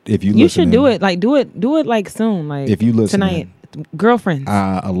 If you You listening, should do it. Like do it like soon. Like If you listening, tonight, girlfriends.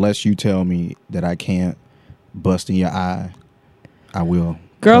 unless you tell me that I can't bust in your eye, I will.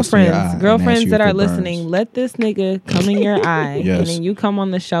 Girlfriends that are listening, let this nigga come in your eye, and Yes. then you come on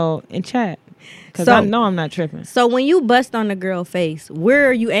the show and chat. Because So- I know I'm not tripping. So when you bust on a girl face, where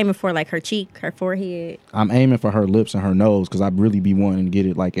are you aiming for? Like her cheek, her forehead? I'm aiming for her lips and her nose because I really be wanting to get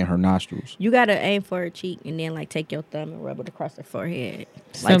it like in her nostrils. You gotta aim for her cheek, and then like take your thumb and rub it across her forehead.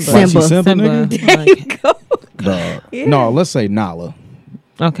 Simba. Like Simba. Simba, nigga? There you go. Dog. Yeah. No, let's say Nala.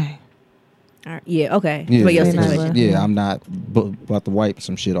 Okay. All right. Yeah. Okay. Yeah, For your Say situation. Nala. yeah, I'm not about to wipe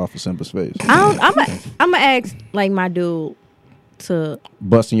some shit off of Simba's face. I'm gonna ask like my dude to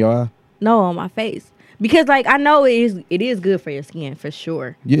Busting your eye? know on my face because like I know it is good for your skin for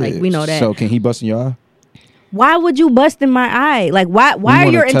sure. Yeah. Like we know that. So can he bust in your eye? Why would you bust in my eye? Like why are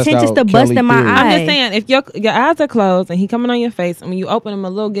wanna your test intentions out to bust Kelly in my theory. eye? I'm just saying, if your eyes are closed and he coming on your face, and when you open them a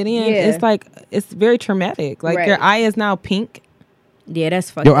little, get in, Yeah. it's like it's very traumatic. Like Right. your eye is now pink. Yeah,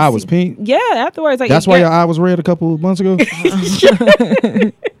 that's fucking. Your eye was pink? Yeah, afterwards, like That's it why get- your eye was red a couple of months ago?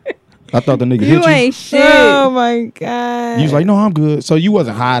 I thought the nigga hit You you. ain't shit. Oh my god! You was like, no, I'm good. So you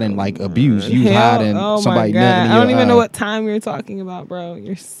wasn't hiding like abuse. You was Hell, hiding oh my somebody God. nutting in I don't your even know eye. what time you're talking about, bro.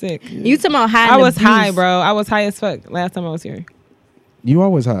 You're sick. You talking about hiding? I was abuse. high, bro. I was high as fuck last time I was here. You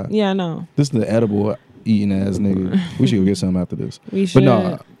always high. Yeah, I know. This is the edible eating ass nigga. We should go get some after this. We should. But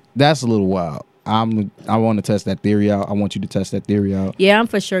no, that's a little wild. I want to test that theory out. I want you to test that theory out. Yeah, I'm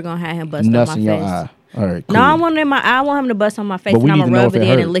for sure gonna have him bust Nuts on in my your face. eye. All right, cool. No, I want him in my eye. I want him to bust on my face, But we and I'm need gonna to know rub if it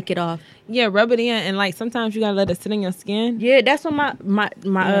it in hurt. and lick it off. Yeah, rub it in, and like sometimes you gotta let it sit in your skin. Yeah, that's what my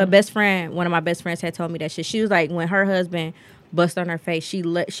best friend, one of my best friends, had told me that shit. She was like, when her husband bust on her face, she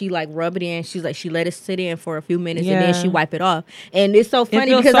like rub it in. She's like, she let it sit in for a few minutes and then Yeah. she wipe it off. And it's so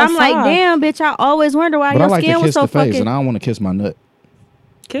funny feels because so I'm like, soft. damn, bitch, I always wonder why But your I like skin to was kiss so the face, fucking. and I don't want to kiss my nut.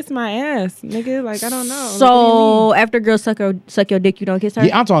 Kiss my ass, nigga. Like I don't know. Like, what So after girls suck your dick, you don't kiss her.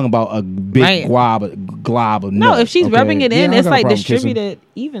 Yeah, I'm talking about a big Right. glob of no, nut, if she's okay? rubbing it Yeah, in, I it's got a like problem kissing. distributed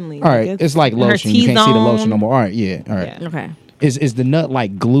evenly. All Like, right, it's like in her lotion. You can't see the T-zone. lotion no more. All right, yeah, all right. Yeah. Okay. Is the nut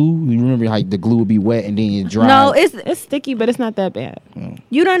like glue? You remember how the glue would be wet and then it dry? No, It's sticky, but it's not that bad.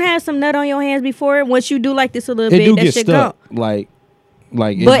 you done had some nut on your hands before. Once you do like this a little it bit, do that get shit stuck. go.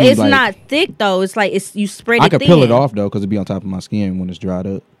 Like it But be it's like- not thick though. It's like you spread it. I could thin. peel it off though, because it be on top of my skin when it's dried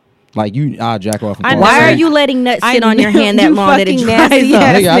up. Like I'll jack off. And I fall Why never- are asleep. you letting nuts sit I on your know hand that you long that it fucking dries nasty up?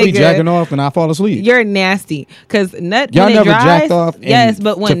 ass Nigga, I be nigga. jacking off and I fall asleep. You're nasty. Cause nut Y'all when never it dries, jacked off and yes,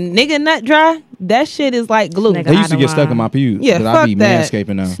 but when to- nigga nut dry, that shit is like glue. Nigga, They used to I get don't stuck in my mind. pubes. Yeah, but I fuck be that.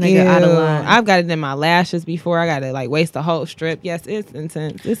 manscaping now. Nigga, out of Ew. line. I've got it in my lashes before. I got to like waste the whole strip. Yes, it's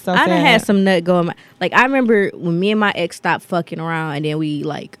intense. It's so I done sad. had some nut go in my. Like I remember when me and my ex stopped fucking around, and then we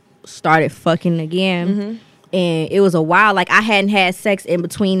like started fucking again. Mm-hmm. And it was a while. Like I hadn't had sex in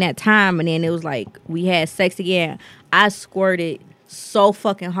between that time, and then it was like we had sex again. I squirted so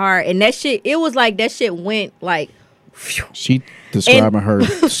fucking hard, and that shit. It was like that shit went like. phew. She describing her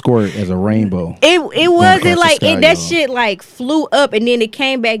squirt as a rainbow. It across wasn't the like sky, that y'all. shit like flew up and then it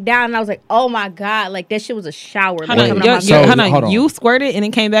came back down and I was like, oh my god, like that shit was a shower. Like, Hold on, coming Wait, out my so- mouth. hold on. You squirted and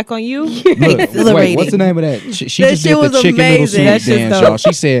it came back on you. Look, wait, Exhilarating. what's the name of that? She That just shit did the was chicken amazing. little That soup shit's dance, dope. y'all.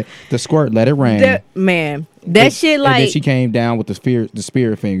 She said the squirt, let it rain. Man, that shit and then like she came down with the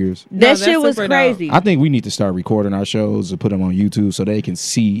spirit fingers. that No, shit that's was super crazy. I think we need to start recording our shows and put them on YouTube so they can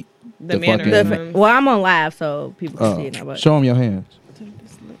see The the fucking. mannerisms. Well, I'm on live so people can see it now. But Show them your hands.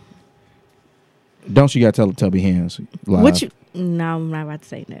 Don't you got Teletubby hands live? what you? No, I'm not about to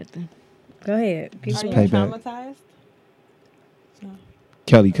say nothing. Go ahead. Keep Are you going. Payback. traumatized?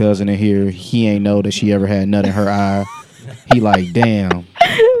 Kelly cousin in here. He ain't know that she ever had nut in her eye. He like, damn,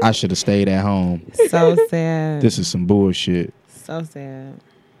 I should have stayed at home. So sad. This is some bullshit. So sad.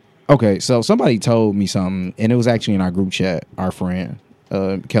 Okay, so somebody told me something, and it was actually in our group chat, our friend,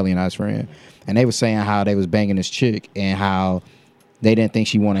 Kelly and I's friend, and they was saying how they was banging this chick and how they didn't think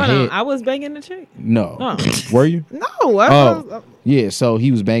she wanted Hold head. on, I was banging the chick. No. No. Were you? No. Oh, yeah. So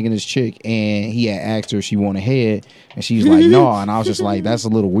he was banging this chick, and he had asked her if she wanted head, and she was like, no. And I was just like, that's a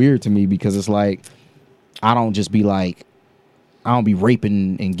little weird to me because it's like, I don't just be like, I don't be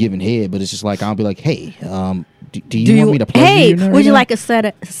raping and giving head, but it's just like, I'll be like, hey, do you want me to play you? Would you like a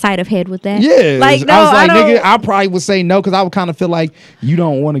side of head with that? Yeah. Like, no, I was like, I don't, nigga, I probably would say no because I would kind of feel like you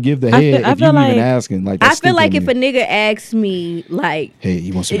don't want to give the head if you like, even asking. Like, I feel like if a nigga asks me, like, hey,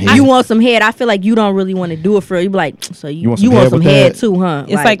 you want some head? You want some head? I feel like you don't really want to do it for real. You be like, so you want head some with head that? too, huh?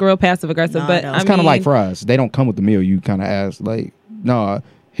 It's like real passive aggressive, No, but no. It's kind of like fries. They don't come with the meal. You kind of ask, like, no,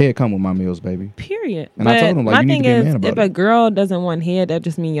 head come with my meals, baby. Period. And I told him, like, my you need thing to be a man is, about if it. a girl doesn't want head, that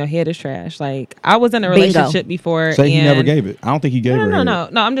just means your head is trash. Like, I was in a Bingo. relationship before. Say he and never gave it. I don't think he gave her head. No.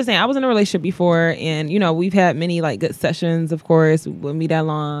 I'm just saying, I was in a relationship before, and, you know, we've had many, like, good sessions, of course. It wouldn't be that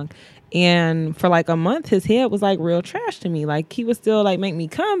long. And for, like, a month, his head was, like, real trash to me. Like, he would still, like, make me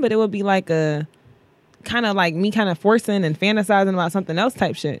come, but it would be, like, a kind of, like, me kind of forcing and fantasizing about something else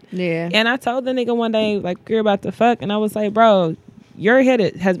type shit. Yeah. And I told the nigga one day, like, you're about to fuck, and I was like, bro, your head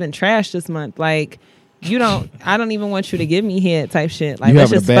has been trashed this month. Like, I don't even want you to give me head type shit. Like, You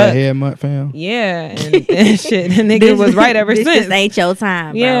let's having a just bad fuck. head month, fam? Yeah, and shit. The nigga was right ever this since. Just ain't your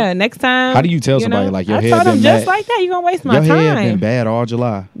time, bro. Yeah, next time. How do you tell somebody, like, your I head told him been just bad? like that. You gonna waste my Your head time, been bad all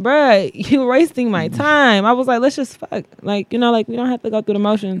July. bruh. You wasting my time. I was like, let's just fuck. Like, you know, like we don't have to go through the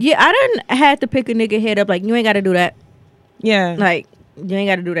motions. Yeah, I didn't have to pick a nigga head up. Like, you ain't got to do that. Yeah, Like, you ain't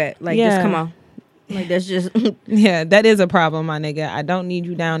got to do that. Like, Yeah. just come on. Like, that's just. yeah. That is a problem, my nigga. I don't need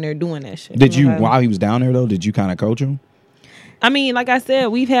you down there doing that shit. Did you, Okay? while he was down there, though, did you kind of coach him? I mean, like I said,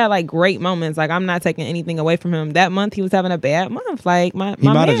 we've had like great moments. Like, I'm not taking anything away from him. That month he was having a bad month. Like He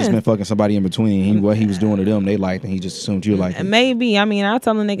might have just been fucking somebody in between. What he was doing to them, they liked, and he just assumed you liked it. Maybe. I mean, I'll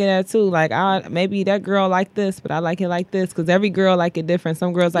tell a nigga that too. Like, maybe that girl like this, but I like it like this. Because every girl like it different.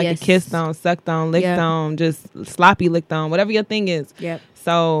 Some girls like Yes. it kissed on, sucked on, licked Yeah. on, just sloppy licked on, whatever your thing is. Yep.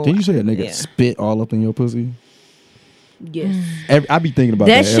 So. Did you say a nigga yeah. spit all up in your pussy? Yes. I be thinking about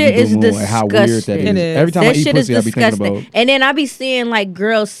That that shit every is blue moon and how weird that disgusting. It is. is. Every time That I eat shit is pussy, I be thinking disgusting. about. And then I be seeing like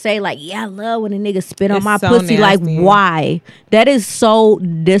girls say like, "Yeah, I love when a nigga spit on It's my so pussy." Like, nasty. why? That is so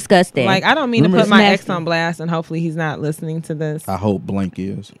disgusting. Like, I don't mean Remember to put my it's ex nasty. on blast, and hopefully he's not listening to this. I hope blank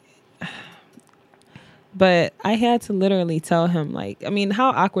is. But I had to literally tell him, like, I mean, how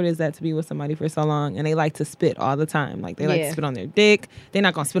awkward is that to be with somebody for so long and they like to spit all the time? Like, they like to Yeah. spit on their dick. They're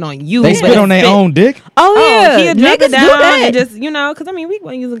not going to spit on you. They but spit on their own dick. oh yeah, He'll drop niggas it down do that. and just, you know, because I mean, we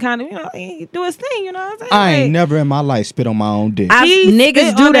wasn't using condom, you know, he do his thing, you know what I'm saying? I ain't Like, never in my life spit on my own dick. he niggas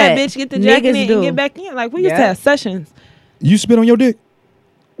spit do on that. bitch, get the jack in Niggas it do. and get back in. Like, we used to Yeah. have sessions. You spit on your dick?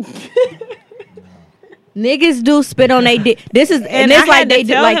 Niggas do spit on their dick. This is and I it's had like to they do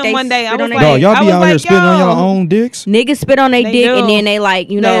tell like him they one day, I spit was on their like- Dog, y'all I be was out here like, spitting on yo. your own dicks? Niggas spit on their They dick do. and then they like,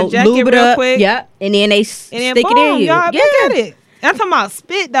 you They'll know, jack lube it it real up. quick. Yeah. And then they And then stick boom, it in you. y'all Yeah. look at it. I'm talking about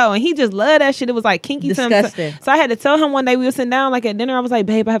spit though, and he just loved that shit. It was like kinky to him. Disgusting. So I had to tell him one day we were sitting down like at dinner. I was like,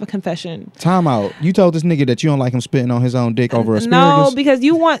 babe, I have a confession. Time out. You told this nigga that you don't like him spitting on his own dick over asparagus? No, because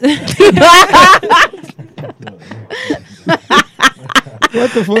you want. What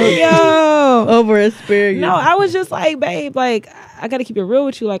the fuck? Yo. Over asparagus. No, I was just like, babe, like I gotta keep it real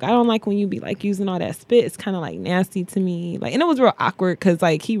with you. Like, I don't like when you be like using all that spit. It's kind of like nasty to me. Like, and it was real awkward because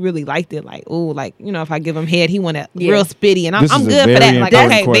like he really liked it. Like, ooh, like, you know, if I give him head, he want it Yeah. real spitty, and I'm This is a good for that. very Like,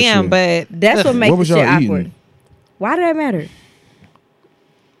 important okay, question. bam, but That's what makes What was the shit y'all awkward. eating? Why did that matter?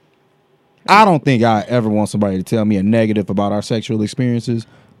 I don't think I ever want somebody to tell me a negative about our sexual experiences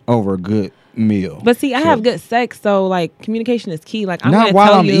over a good meal. But see, I So- have good sex, so like communication is key. Like, I'm Not gonna while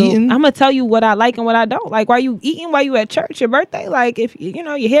tell I'm you, eating. I'm gonna tell you what I like and what I don't like. While you eating, while you at church, your birthday, like if you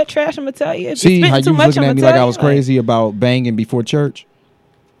know your head trash, I'm gonna tell you. If See you how spit you too was much, looking I'm at me gonna like tell I was you. crazy about banging before church?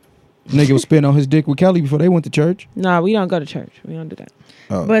 Nigga was spitting on his dick with Kelly before they went to church. No, we don't go to church. We don't do that.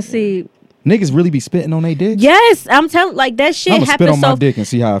 Oh. But see, Niggas really be spitting on their dick? yes, I'm telling like that shit I'm gonna spit happens on my so dick and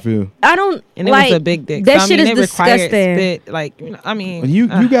see how I feel. I don't And it like was a big dick. That So, shit I mean, is it required disgusting. spit. Like, you know, I mean, You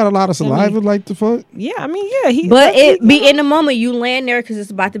got a lot of saliva, mean- like the fuck? yeah, I mean, yeah. He, But he- it be in the moment you land there because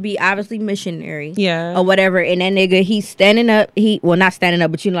it's about to be obviously missionary. Yeah. Or whatever. And that nigga, he's standing up. Well, not standing up,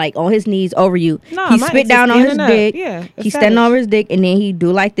 but you know, like on his knees over you. No, He my spit ex down is on his standing up. dick. Yeah, He's standing over his dick and then he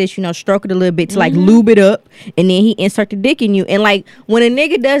do like this, you know, stroke it a little bit to like lube it up. And then he insert the dick in you. And like when a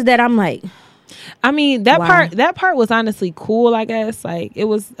nigga does that, I'm like, I mean, that Wow. part was honestly cool, I guess. Like it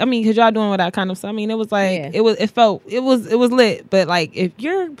was, I mean, cause y'all doing without condoms. So, I mean, it was like, Yeah. it was lit. But like, if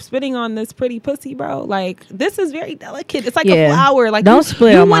you're spitting on this pretty pussy, bro, like this is very delicate. It's like a Yeah. flower. Like Don't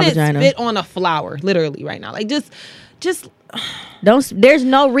spit on my wouldn't vagina. spit on a flower, literally right now. Like just There's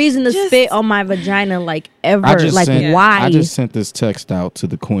no reason to Just- spit on my vagina like ever. I just Like sent, why? I just sent this text out to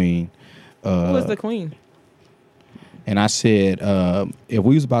the queen. who was the queen? And I said, if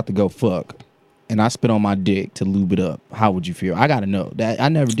we was about to go fuck and I spit on my dick to lube it up, how would you feel? I gotta know that. I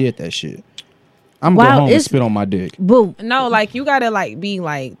never did that shit. I'm gonna Wow, go home and it's- spit on my dick. Boo. No, like you gotta like be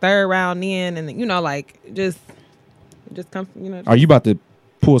like third round in, and you know, like just come, you know. Are you about to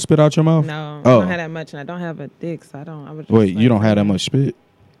pull spit out your mouth? No, I Oh. don't have that much, and I don't have a dick, so I don't. I would just, Wait, like, you don't have that much spit?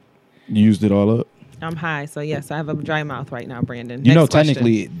 You used it all up? I'm high, so yes, I have a dry mouth right now, Brandon. You know, Next question.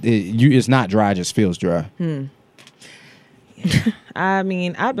 technically, it's not dry, it just feels dry. I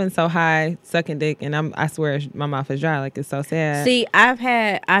mean, I've been so high sucking dick, and I swear my mouth is dry. Like it's so sad. See, I've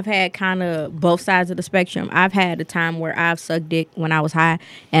had kind of both sides of the spectrum. I've had a time where I've sucked dick when I was high,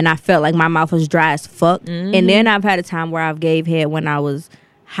 and I felt like my mouth was dry as fuck. And then I've had a time where I've gave head when I was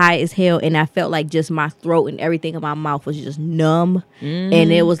high as hell, and I felt like just my throat and everything in my mouth was just numb, and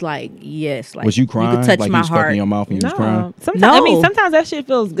it was like, yes, like Was you crying? You could touch like my you stuck heart. in your mouth and you was crying? no, sometimes I mean, No. sometimes that shit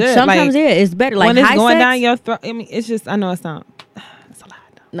feels good. Sometimes like, yeah, it's better. Like when it's high going sex, down your throat. I mean, it's just I know it's not. It's a lot.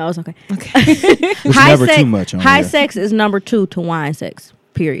 no, it's okay. It's high never sex, too much on high here. sex is number 2 to wine sex.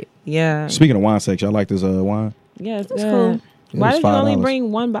 Period. Yeah, Speaking of wine sex, y'all like this wine? yeah, it's That's good. cool. Why It's did you only $5.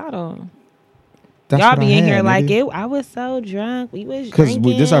 bring one bottle? That's Y'all what I be in had, here like nigga. it. I was so drunk. We was 'Cause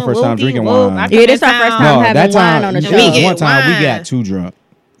drinking. this our first time whoopie drinking whoop. wine. I Yeah, come this in our first town. time No, having that time, wine on the it show. was We one get time we wine. got too drunk.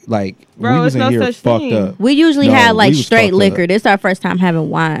 Like, Bro, we was it's in no here such fucked thing. up. We usually No, had like we was straight fucked up. liquor. This is our first time having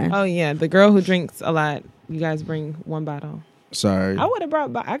wine. Oh yeah, the girl who drinks a lot. You guys bring one bottle. Sorry. I would have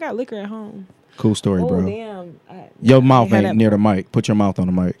brought. I got liquor at home. Cool story, Oh bro. damn. Your mouth had ain't that- near the mic. Put your mouth on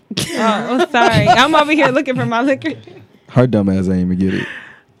the mic. Oh, sorry. I'm over here looking for my liquor. Her dumb ass ain't even get it.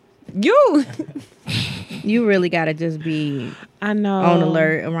 You. You really gotta just be I know. on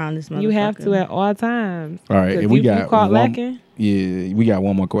alert around this motherfucker. You have to at all times. All right, 'Cause and we you got caught one. lacking. Yeah, we got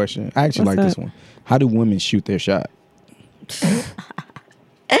one more question. I actually What's like this up? one. How do women shoot their shot?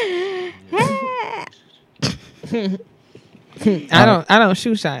 I don't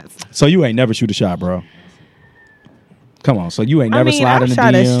shoot shots. So you ain't never shoot a shot, bro. Come on. So you ain't I never mean, slide I in the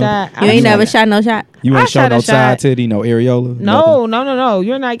shot a DM. shot. You I ain't shot never a- shot no shot. You I ain't shot showed a no side shot. titty, no areola. No.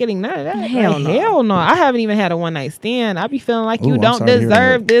 You're not getting none of that. Hell Like, no. Hell no. I haven't even had a one night stand. I be feeling like Ooh, you I'm don't sorry to hear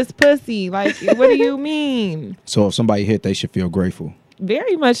deserve that. this pussy. Like, what do you mean? So if somebody hit, they should feel grateful.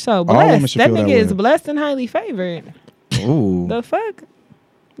 Very much so. women Blessed. should That feel that nigga is way. blessed and highly favored. Ooh, The fuck?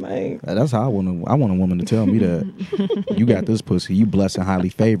 Like, that's how I want. I want a woman to tell me that you got this pussy. You blessed and highly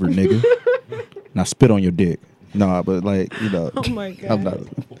favored, nigga. Now spit on your dick. Nah, but like you know, oh my god. I'm not.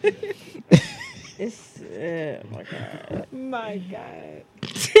 My god.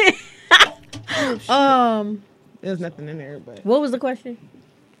 There's nothing in there, but What was the question?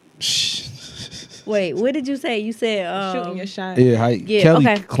 Wait, what did you say? You said shooting your shot. Yeah, Kelly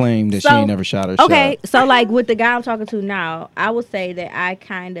okay. claimed that she So- ain't never shot her Okay, shot. so like with the guy I'm talking to now, I would say that I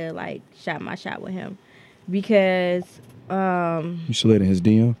kind of like shot my shot with him because You slid in his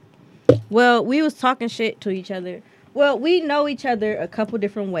DM. well, we was talking shit to each other. Well, we know each other a couple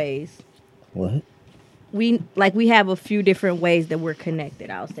different ways. What? We have a few different ways that we're connected.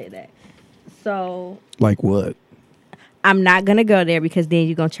 I'll say that. So Like what? I'm not gonna go there because then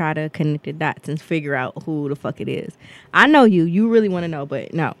you're gonna try to connect the dots and figure out who the fuck it is. I know you. You really want to know,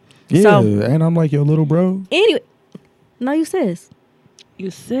 but no. Yeah, So and I'm like your little bro. anyway, no, you sis.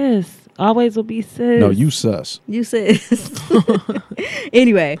 You sis. Always will be sis. No, you sus. You sis.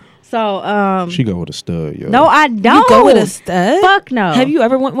 Anyway, so She go with a stud, yo. no, I don't. You go with a stud? Fuck no. Have you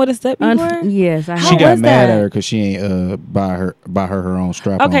ever went with a stud before? Yes, I She have. got was mad that? at her because she ain't buy her own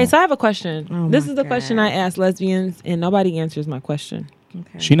strap. Okay, on. so I have a question. Oh This my is the question God. I ask lesbians, and nobody answers my question.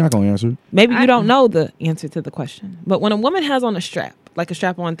 Okay. She not gonna answer. Maybe I- you don't know the answer to the question. But when a woman has on a strap, like a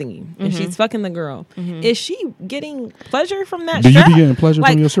strap-on thingy, and she's fucking the girl, is she getting pleasure from that Do you strap? be getting pleasure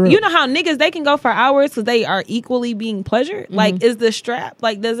like, from your strap? You know how niggas, they can go for hours because they are equally being pleasured? Like, is the strap,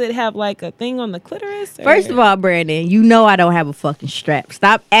 like, does it have, like, a thing on the clitoris? Or- First of all, Brandon, you know I don't have a fucking strap.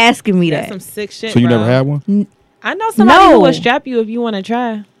 Stop asking me that's that. some sick shit, So you bro. never had one? I know somebody No. who will strap you if you want to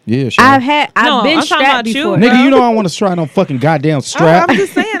try. Yeah, sure. I've No, been I'm talking strapped about you, before. bro. Nigga, you know I want to try no fucking goddamn strap. I'm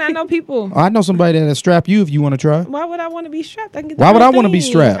just saying, I know people. I know somebody that'll strap you if you want to try. Why would I want to be strapped? I can get Why the would whole I wanna be thing.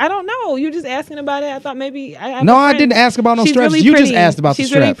 strapped? I don't know. You're just asking about it. I thought maybe. I have No, a I friend. didn't ask about no She's straps. really You just pretty. asked about the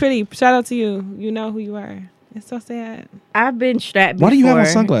She's really strap. pretty. Shout out to you. You know who you are. It's so sad. I've been strapped before. Why do you have on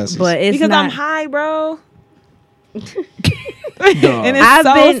sunglasses? But it's Because not, I'm high, bro. Dog. And it's I've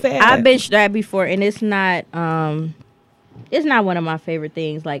so been sad. I've been strapped before, and it's not one of my favorite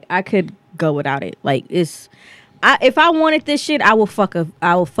things. Like I could go without it. Like if I wanted this shit, I will fuck a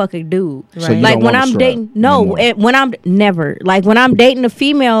dude. So you Like don't when want a I'm strap dating, no no, more. when I'm never like when I'm dating a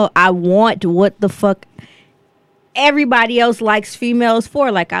female, I want what the fuck everybody else likes females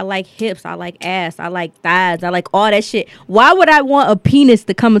for. Like I like hips, I like ass, I like thighs, I like all that shit. Why would I want a penis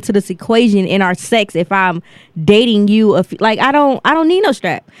to come into this equation in our sex if I'm dating you? Like I don't need no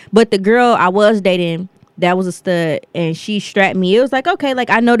strap. But the girl I was dating, that was a stud, and she strapped me. It was like, okay, like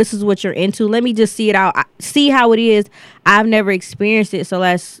I know this is what you're into. Let me just see it out, see how it is. I've never experienced it, so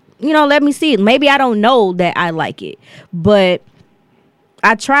let me see it. Maybe I don't know that I like it, but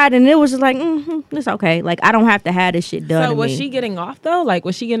I tried, and it was just like, it's okay. Like I don't have to have this shit done. So to was me. she getting off though? Like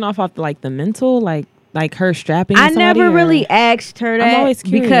was she getting off like the mental, like her strapping? I somebody, never or- really asked her that. always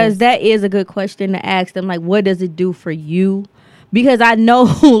curious. Because that is a good question to ask them. Like, what does it do for you? Because I know,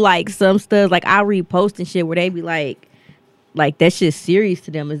 like some studs, like I repost and shit where they be like that shit's serious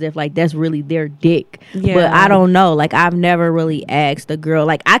to them, as if like that's really their dick. Yeah. But I don't know. Like I've never really asked a girl.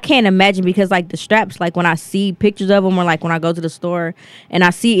 Like I can't imagine, because like the straps, like when I see pictures of them, or like when I go to the store and I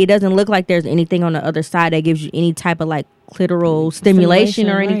see, it doesn't look like there's anything on the other side that gives you any type of like clitoral stimulation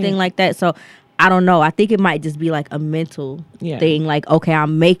or anything right. like that. So I don't know. I think it might just be like a mental Yeah. thing. Like, okay,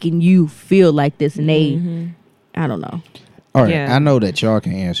 I'm making you feel like this, and Mm-hmm. I don't know. All right, Yeah. I know that y'all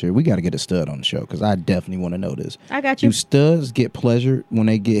can answer. We got to get a stud on the show because I definitely want to know this. I got you. Do studs get pleasure when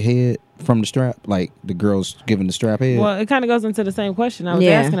they get head from the strap? Like the girls giving the strap head? Well, it kind of goes into the same question I was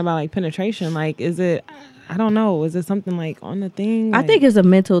Yeah. asking about, like penetration. Like, is it? I don't know. Is it something like on the thing? I Like- think it's a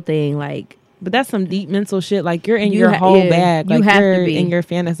mental thing. Like, but that's some deep mental shit. Like you're in You your ha- whole yeah, bag. you Like have to you're be. in your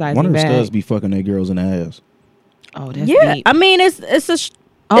fantasizing One of the bag. studs be fucking their girls in the ass. Oh, that's yeah. deep. I mean, it's a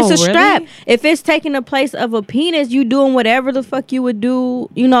Oh, it's a really? strap. If it's taking the place of a penis, you doing whatever the fuck you would do.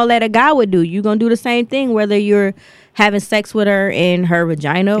 That a guy would do. You gonna do the same thing whether you're having sex with her in her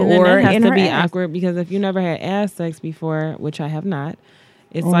vagina And then or that has in to her be ass. awkward because if you never had ass sex before, which I have not,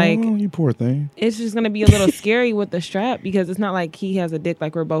 it's Oh, like you poor thing. it's just gonna be a little scary with the strap because it's not like he has a dick.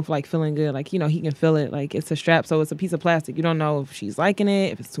 Like we're both like feeling good. Like he can feel it. Like it's a strap, so it's a piece of plastic. You don't know if she's liking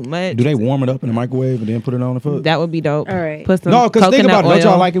it, if it's too much. Do they warm it up in the microwave and then put it on the foot? That would be dope. All right. Put some No, because think coconut about it. Don't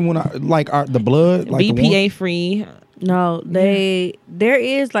oil, y'all like it when the blood, like the BPA free. No, there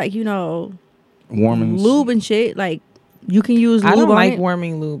is like warming lube and shit. Like you can use lube I don't on like it.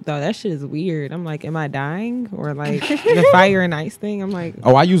 warming lube though. That shit is weird. I'm like, am I dying or like the fire and ice thing? I'm like,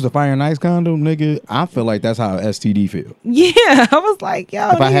 Oh, I use the fire and ice condom, nigga. I feel like that's how STD feel. yeah. I was like,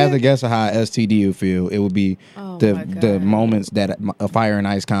 yo. If I had nigga. to guess how STD would feel, it would be Oh the my the God. moments that a fire and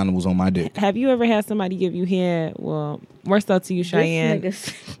ice condom was on my dick. Have you ever had somebody give you head? Well, more so to you, This Cheyenne.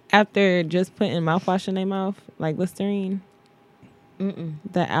 nigga's- After just putting mouthwash in their mouth, like Listerine, Mm-mm.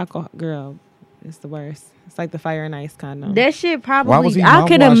 the alcohol, girl, it's the worst. It's like the fire and ice condom. That shit Why was he probably. I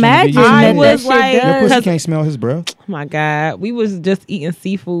could mouthwashing imagine to that begin that with? shit Like- Your pussy does. can't smell his breath. Oh my God, we was just eating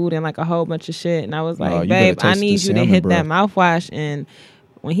seafood and like a whole bunch of shit, and I was like, you better babe, I taste the need you to salmon, hit bro. that mouthwash. And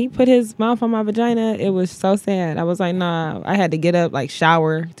when he put his mouth on my vagina, it was so sad. I was like, nah. I had to get up, like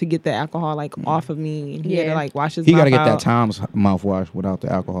shower to get the alcohol like off of me, and he had to Yeah. like wash his. He got got to to get that Tom's mouthwash without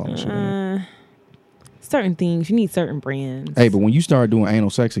the alcohol and shit. in it. Certain things you need certain brands. Hey, but when you start doing anal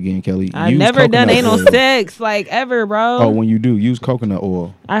sex again, Kelly, I've use never done coconut anal oil. sex like ever, bro. Oh, when you do, use coconut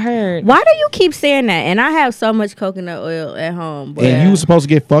oil. I heard. Why do you keep saying that? And I have so much coconut oil at home, but And you was supposed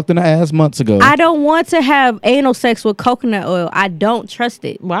to get fucked in the ass months ago. I don't want to have anal sex with coconut oil. I don't trust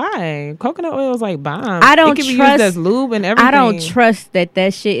it. Why? Coconut oil is like bomb. I don't It can be trust- used as lube and everything. I don't trust that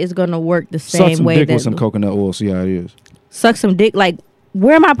shit is gonna work the Suck same some way dick that with some coconut oil. See how it is. suck some dick. Like,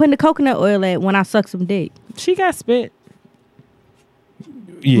 where am I putting the coconut oil at when I suck some dick? She got spit.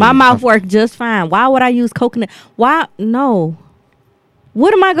 Yeah, My mouth worked just fine. Why would I use coconut? Why? No.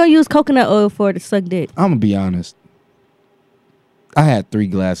 What am I gonna use coconut oil for to suck dick? I'm gonna be honest. I had 3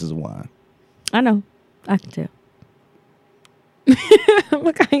 glasses of wine. I know. I can tell.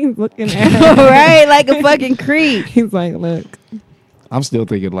 Look how he's looking at her. Right? Like a fucking creep. He's like, look. I'm still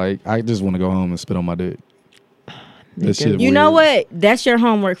thinking like I just want to go home and spit on my dick. That shit You know weird. what? That's your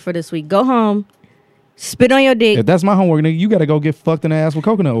homework for this week. Go home, spit on your dick. If that's my homework, nigga, you gotta go get fucked in the ass with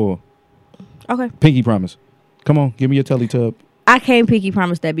coconut oil. Okay. Pinky promise. Come on, give me your telly tub. I can't pinky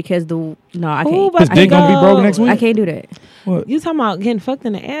promise that because I Who can't. about His to dick gonna be go? broke next week? I can't do that. What? You talking about getting fucked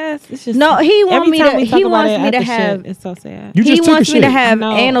in the ass? It's just No, he want every me time to. we talk He about wants it me to after have. shit, it's so sad. You He just took a wants me to shit. have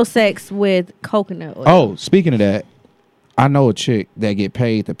No. anal sex with coconut oil. Oh, speaking of that, I know a chick that get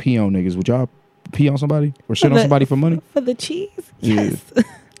paid to pee on niggas. Would y'all pee on somebody or shit on somebody for money? For the cheese? Yeah. Yes.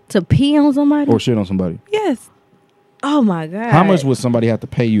 To pee on somebody? Or shit on somebody? Yes. Oh my God. How much would somebody have to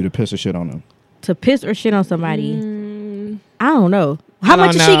pay you to piss or shit on them? To piss or shit on somebody? Mm, I don't know. How I don't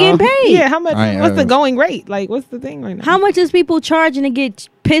much is she know. getting paid? Yeah, how much? I ain't What's the asked. going rate? Like, what's the thing right now? How much is people charging to get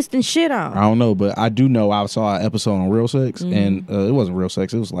pissed and shit on? I don't know, but I do know I saw an episode on Real Sex, and it wasn't Real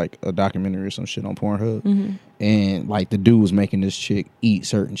Sex. It was like a documentary or some shit on Pornhub, and like the dude was making this chick eat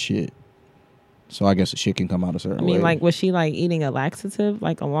certain shit. So I guess the shit can come out a certain I mean, way. like, was she like eating a laxative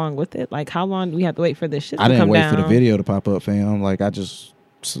like along with it? Like, how long do we have to wait for this shit to I didn't come wait down? for the video to pop up, fam. Like I just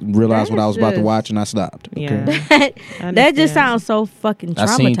realized what I was about to just- watch, and I stopped. Okay? Yeah. That understand. just sounds so fucking I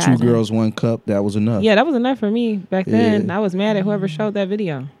traumatizing. seen 2 girls, 1 cup. That was enough. Yeah, that was enough for me back then. Yeah. I was mad at whoever showed that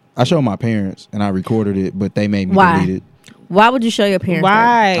video. I showed my parents, and I recorded it, but they made me Why? delete it. Why would you show your parents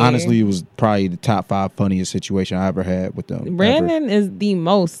Why? Honestly, it was probably the top 5 funniest situation I ever had with them. ever. Brandon is the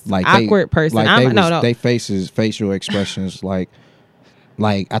most Like awkward person. Like I'm, they no, was, no. They facial expressions like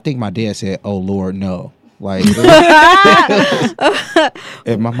I think my dad said, "Oh Lord, no." Like,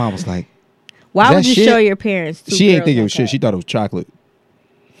 and my mom was like, Why Is would that you shit? show your parents? she didn't think it was shit. She thought it was chocolate.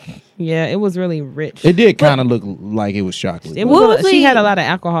 Yeah, it was really rich. It did kind of look like it was chocolate. It but- was What was she he- had a lot of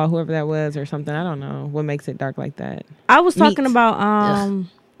alcohol, whoever that was, or something. I don't know what makes it dark like that. I was talking Meat. about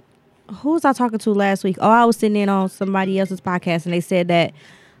who was I talking to last week? Oh, I was sitting in on somebody else's podcast and they said that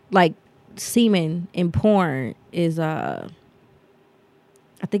like semen in porn is I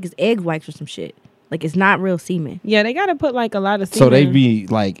think it's egg whites or some shit. Like it's not real semen. Yeah, they got to put like a lot of So they semen. be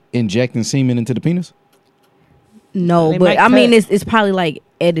like injecting semen into the penis. No, They but might I mean cut. it's probably like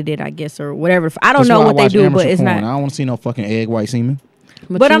edited, I guess, or whatever. I don't That's know why I what they watch do, amateur but it's porn. not. I don't want to see no fucking egg white semen.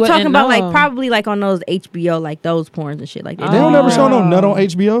 But you I'm talking wouldn't about like know. probably like on those HBO, like those porns and shit like that. They don't ever show no Oh. nut on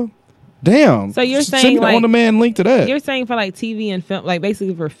HBO. Damn. So you're Send saying, me the like- on-demand link to that. You're saying for like TV and film, like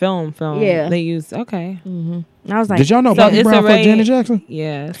basically for film. Yeah. They use okay. And I was like, Did y'all know So Bobby Issa Brown fucked Rae- Janet Jackson?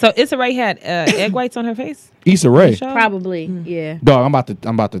 Yeah. So Issa Rae had egg whites on her face. Issa Rae. Show? probably, yeah. Dog, I'm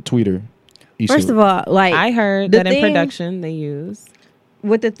about to tweet her. Issa First of all, like I heard The that in thing- production they use.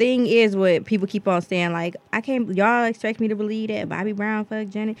 what the thing is, what people keep on saying, like, I can't, y'all expect me to believe that Bobby Brown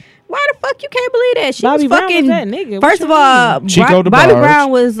fucked Janet. Why the fuck you can't believe that? She Bobby was Brown fucking. was that nigga. What First you of all, mean? Chico Bobby DeBarge. Brown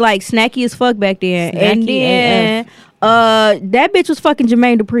was like snacky as fuck back then, and Snacky then that bitch was fucking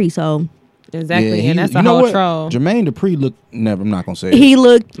Jermaine Dupri. So Exactly, Yeah, and that's you a know whole what? troll. Jermaine Dupri looked. Never. I'm not gonna say it. he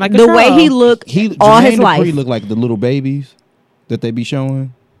looked Like a the way troll. he looked all Jermaine his Dupri life. looked like the little babies that they be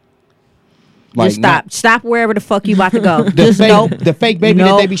showing. Just stop wherever the fuck you about to go. The Just fake, nope. the fake baby that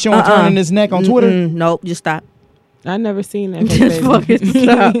Nope. they be showing turning his neck on Twitter. Nope. Just stop. I never seen that. Just baby. fucking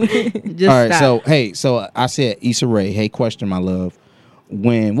stop. Just All right, stop. so I said Issa Rae. Hey, question, my love.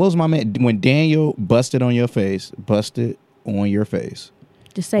 When what was my man? When Daniel busted on your face, just on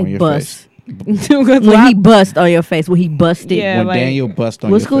say your bust. Because When he bust on your face, when he busted. Yeah. when like- Daniel bust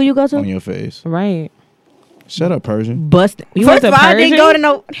on What your school you go to? on your face. right. Shut up, Persian. Busted. You First went of to all, I didn't Pershing? go to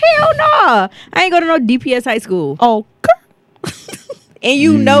no. Hell no. I ain't go to no DPS high school. Oh, And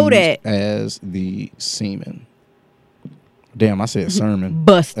you know Used that. as the semen. Damn, I said sermon as the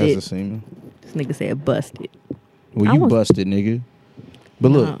Busted. semen. This nigga said busted. Well, I you was- busted, nigga.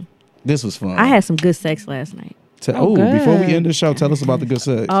 But look, No. this was fun. I had some good sex last night. Oh, before we good. end the show, tell us about the good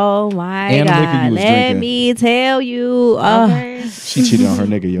sex. Oh my And the liquor you God. was Let drinking. me tell you. okay. She cheated on her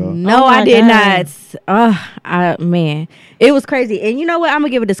nigga, y'all. No, Oh my I did God. not. Man, it was crazy. And you know what? I'm gonna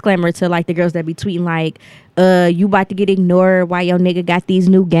give a disclaimer to like the girls that be tweeting like, you about to get ignored while your nigga got these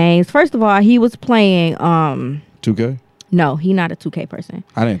new games. First of all, he was playing. 2K? No, he not a 2K person.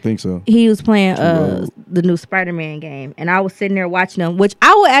 I didn't think so. He was playing Too old. the new Spider-Man game, and I was sitting there watching them, which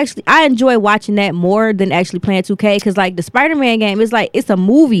I enjoy watching that more than actually playing 2K, because like the Spider-Man game is like it's a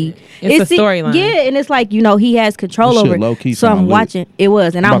movie. It's a storyline. Yeah, and it's like he has control This shit over it. low-key So sound I'm lit. watching. It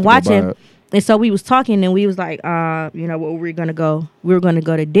was, and I'm I'm about to go buy watching. it. And so we was talking, and we was like, what we're gonna go. We were gonna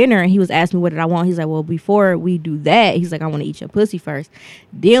go to dinner, and he was asking me what did I want. He's like, well, before we do that, he's like, I want to eat your pussy first,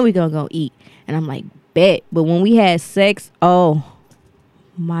 then we gonna go eat. And I'm like, bet. But when we had sex, oh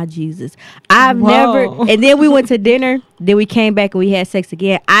my Jesus, I've Whoa. never. And then we went to dinner. Then we came back and we had sex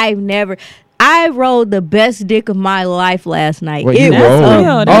again. I rolled the best dick of my life last night. Wait, it you was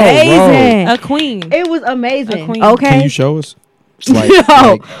rolled? Oh, amazing. A queen. It was amazing. A queen. Okay. Can you show us? No,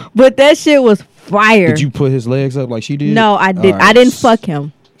 Like, but that shit was fire. did you put his legs up like she did? No, I did. All right. I didn't fuck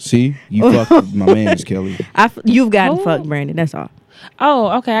him. See, you fucked my man's Kelly. You've gotten Oh. fucked, Brandon. That's all.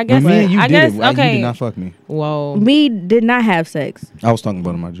 Oh, okay. I guess. But me and you I did guess. it. Why Okay. You did not fuck me. Whoa. We did not have sex. I was talking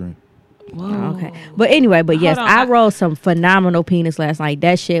about it in my dream. Whoa. Okay. But anyway, but yes, Hold on, I rolled some phenomenal penis last night.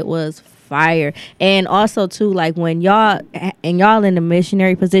 That shit was fire. And also too, like when y'all in the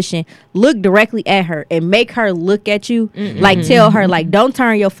missionary position, look directly at her and make her look at you. Like tell her, like, don't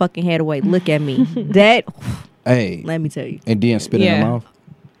turn your fucking head away. Look at me. That Hey. let me tell you. And then spit in her mouth.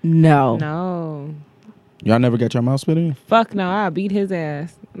 No. Y'all never got your mouth spit in? Fuck no, I'll beat his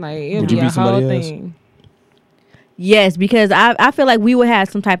ass. Like, it'll Would be you a beat somebody whole else? thing. Yes, because I feel like we would have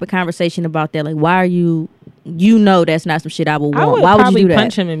some type of conversation about that. Like, why are you know that's not some shit I would want. I would Why would probably you do that?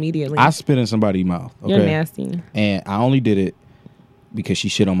 punch him immediately. I spit in somebody's mouth. Okay? You're nasty. And I only did it because she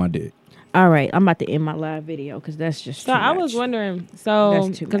shit on my dick. All right, I'm about to end my live video because that's just So too I much. was wondering, so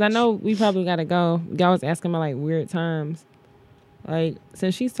That's too because I much. know we probably gotta go. Y'all was asking about like weird times. Like,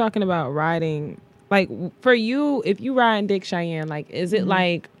 since she's talking about riding, like for you, if you ride Dick Cheyenne, like, is it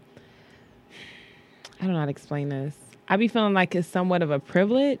like, I don't know how to explain this. I be feeling like it's somewhat of a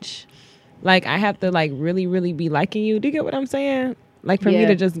privilege. Like, I have to like really, really be liking you. Do you get what I'm saying? Like, for me Yeah.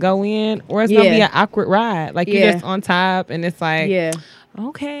 to just go in, or it's gonna be Yeah. an awkward ride. Like, Yeah. you're just on top, and it's like, Yeah.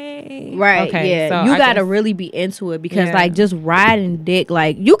 okay, Right. okay. Yeah. So you I gotta guess- really be into it because Yeah. like just riding dick,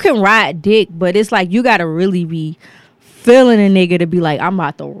 like you can ride dick, but it's like you gotta really be feeling a nigga to be like, I'm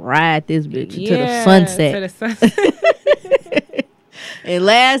about to ride this bitch to the Yeah, sunset. To the sunset. And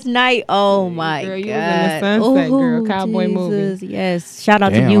last night, oh my Girl, god, you was in the sunset, girl. Cowboy movie. Jesus, yes. Shout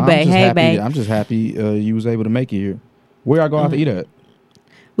out Damn, to you, I'm babe. just Hey, happy, babe. I'm just happy you was able to make it here. Where y'all go out to eat at?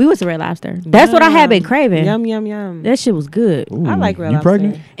 We was to Red Lobster. That's what I had been craving. Yum, yum, yum. That shit was good. Ooh, I like Red you Lobster.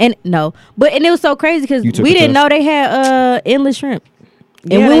 pregnant? And no, but and it was so crazy because You took we a didn't test? know they had endless shrimp.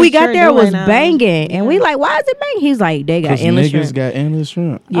 Yeah, And when they we got sure there, it do was right now. banging. And we Yeah. like, why is it banging? He's like, they got Because endless niggas shrimp. got endless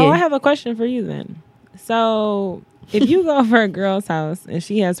shrimp. Yeah. Oh, I have a question for you then. So, if you go over a girl's house and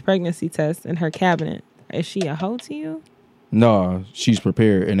she has pregnancy tests in her cabinet, is she a hoe to you? No, she's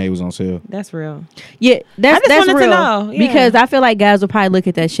prepared and they was on sale. That's real. Yeah, that's just that's wanted to real. know, yeah. Because I feel like guys will probably look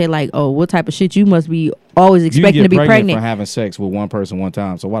at that shit like, oh, what type of shit you must be always You expecting get to be pregnant pregnant. from having sex with one person one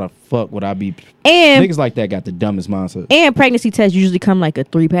time. So why the fuck would I be? And Niggas like that got the dumbest mindset. pregnancy tests usually come like a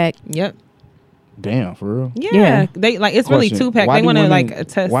 3-pack. Yep. Damn, for real. Yeah. Yeah. They like it's really Question, 2-pack. why They do want to women- like a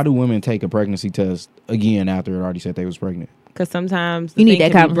test Why do women take a pregnancy test again after it already said they was pregnant? because sometimes You the need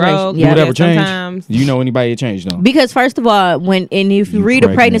thing that can be conversation. broke. Yeah. Would it ever change? Sometimes Do you know anybody that changed though? Because first of all, if you You read a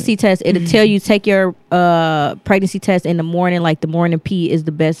pregnant. pregnancy test, it'll tell you take your pregnancy test in the morning. Like the morning pee is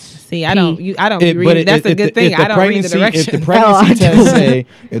the best. see, I pee. don't read. That's a good thing. I don't read the If directions. the Oh, pregnancy I test do. say,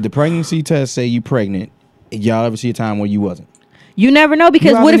 if the pregnancy test say you pregnant, y'all ever see a time where you wasn't? You never know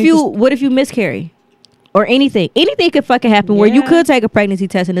because You what either if need what if you miscarry? Or anything could fucking happen where you Yeah. could take a pregnancy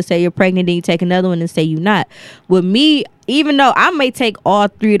test and to say you're pregnant, then you take another one and say you're not. With me, even though I may take all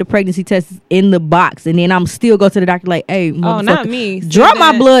 3 of the pregnancy tests in the box and then I'm still go to the doctor like, hey, Oh, not motherfucker, me. draw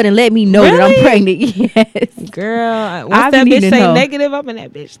my That- blood and let me know that I'm Really? pregnant. Yes. Girl, once I that be bitch needing say to know. negative, I'm in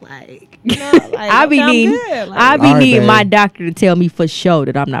that bitch like, you know, like I be okay, I'm needing, good. Like, I be All right, needing my babe. doctor to tell me for sure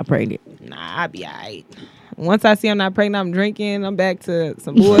that I'm not pregnant. nah, I be alright. Once I see I'm not pregnant, I'm drinking. I'm back to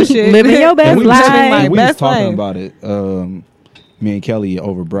some bullshit. Living your best And we was life. talking- My we was best talking life. about it. Me and Kelly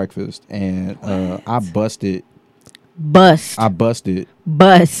over breakfast, and I busted. Bust. I busted.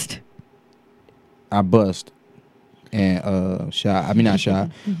 Bust. I bust. And shot. I mean not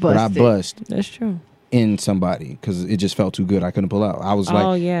shot, but I Busted. bust That's true. in somebody because it just felt too good. I couldn't pull out. I was Oh,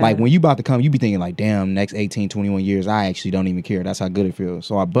 like, yeah. like when you about to come, you be thinking like, damn, next 18, 21 years, I actually don't even care. That's how good it feels.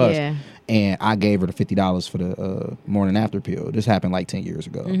 So I bust, Yeah. and I gave her the $50 for the morning after pill. This happened like 10 years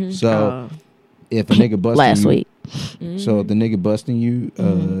ago. Mm-hmm. So if a nigga busting Last you, week. so if the nigga busting you,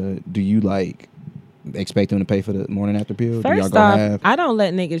 Mm-hmm. do you like expect him to pay for the morning after pill? Do y'all First go off, have? I don't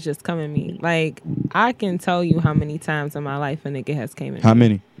let niggas just come at me. Like, I can tell you how many times in my life a nigga has came at How me.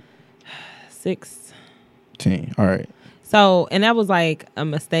 many? 6. 10. All right. So, and that was like a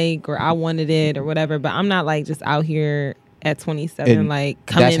mistake or I wanted it or whatever, but I'm not like just out here at 27 And like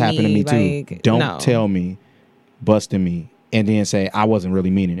come That's at happened to me too. like, Don't no. tell me busting me and then say I wasn't really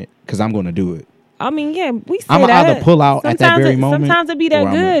meaning it because I'm going to do it. I mean, yeah, we say I'ma that. either pull out at that Sometimes very moment, Sometimes it be or that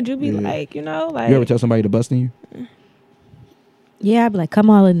I'ma- good. You be yeah. like, you know, like You ever tell somebody to busting you? Yeah, I'd be like, come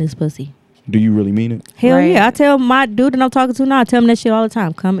all in this pussy. Do you really mean it? Hell Right. yeah. I tell my dude that I'm talking to now, I tell him that shit all the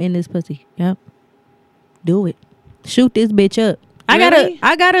time. Come in this pussy. Yep. Do it. Shoot this bitch up. Really?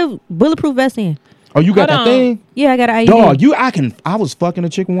 I got a bulletproof vest in. Oh, you got Hold that on. thing? Yeah, I got an IUD. Dog, I was fucking a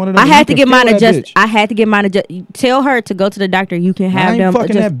chick with one of them. I You had to can get mine feel that adjusted. bitch. I had to get mine adjusted. Tell her to go to the doctor. You can I have ain't them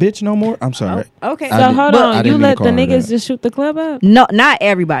fucking adjust. that bitch no more. I'm sorry. Okay. I so did- hold but I on. didn't You mean to let the call her niggas that. just shoot the club up? No, not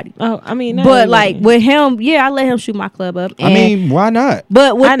everybody. Oh, I mean, not But like everybody. with him, yeah, I let him shoot my club up. I mean, why not?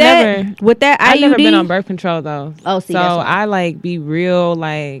 but with I that, never- with that IUD, I've never been on birth control though. Oh, see, so that's why. I like be real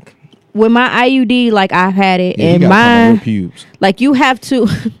like with my IUD, like I've had it, Yeah, you and gotta come on mine, your pubes. like you have to,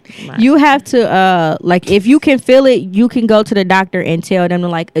 you have to, like if you can feel it, you can go to the doctor and tell them to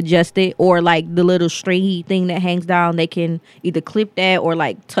like adjust it, or like the little stringy thing that hangs down, they can either clip that or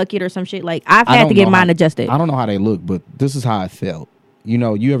like tuck it or some shit. Like I've I had don't to get know mine how- adjusted. I don't know how they look, but this is how I felt. You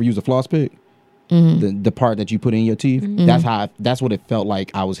know, you ever use a floss pick? Mm-hmm. The part that you put in your teeth. That's what it felt like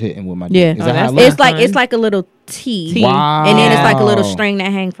I was hitting with my Yeah, dick. Is that how it that's looks? it's like a little T, Wow. and then it's like a little string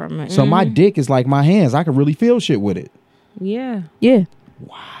that hang from it. So my dick is like my hands. I can really feel shit with it. Yeah. Yeah.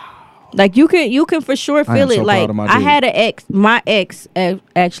 Wow. Like you can for sure I am feel it. so Like proud of my I dick. had an ex. My ex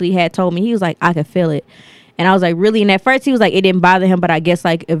actually had told me, he was like, I could feel it. And I was like, really? And at first he was like, it didn't bother him, but I guess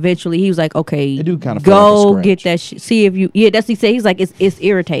like eventually he was like, okay, It do kinda feel like a go scratch. get that shit. See if you, yeah, that's what he said. He's like, it's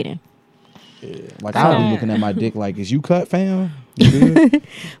irritating. Like I was looking at my dick like, is you cut, fam? You good?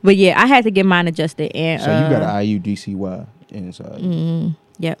 But yeah, I had to get mine adjusted. And So you got an IUDCY inside.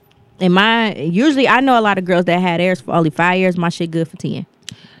 Yep. And mine, usually I know a lot of girls that had theirs for only 5 years. My shit good for 10.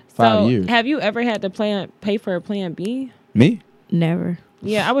 5 So, years. have you ever had to pay for a plan B? Me? Never.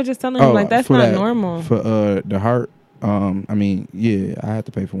 Yeah, I was just telling him like that's for not that- normal. For the heart. I mean, yeah, I had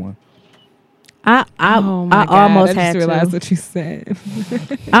to pay for one. I Oh my God, almost I had just realized to. what you said.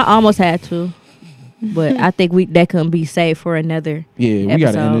 I almost had to. But I think that couldn't be saved for another. Yeah, we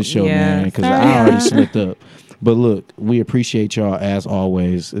got to end this show, Yeah. man, because Sorry, I already y'all. slipped up. But look, we appreciate y'all as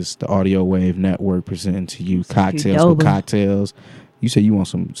always. It's the Audio Wave Network presenting to you Cocktails with Qdoba. Cocktails. You say you want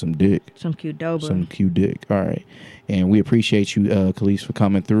some dick, Some cute doba. some cute dick. All right, and we appreciate you, Khalees, for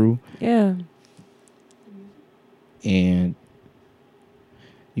coming through. Yeah. And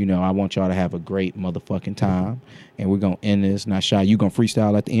you know, I want y'all to have a great motherfucking time. And we're gonna end this. Now, Shy, you gonna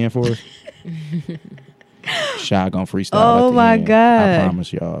freestyle at the end for us? Shy gonna freestyle. Oh at the my end. God. I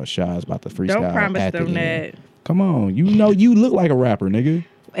promise y'all, Shy's about to freestyle. Don't promise at the them end. that. Come on, you know you look like a rapper, nigga.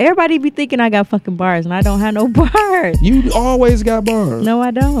 Everybody be thinking I got fucking bars, and I don't have no bars. You always got bars. No,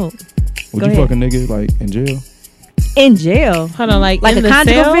 I don't. Would go you ahead. fuck a nigga like in jail? In jail. Hold on, like Like in a the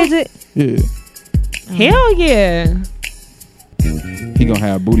conjugal cell? visit? Yeah. Hell yeah. He gonna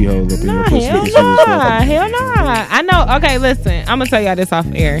have booty holes up in your Nah, pussy. hell as soon as nah. fuck. Hell nah. I know. Okay, listen. I'm gonna tell y'all this off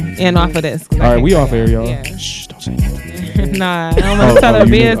air and off of this. 'cause I All right, can't we tell off air, y'all. Yeah. Shh, don't say nothing. Nah, I don't want to tell her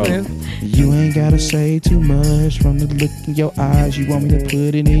you do? business. You ain't gotta say too much from the look in your eyes. You want me to put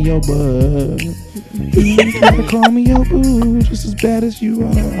it in your butt. You ain't gotta call me your boo, just as bad as you are.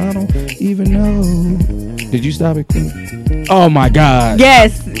 I don't even know. Did you stop it, Queen? Oh my God.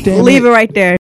 Yes. Damn Leave it. it right there.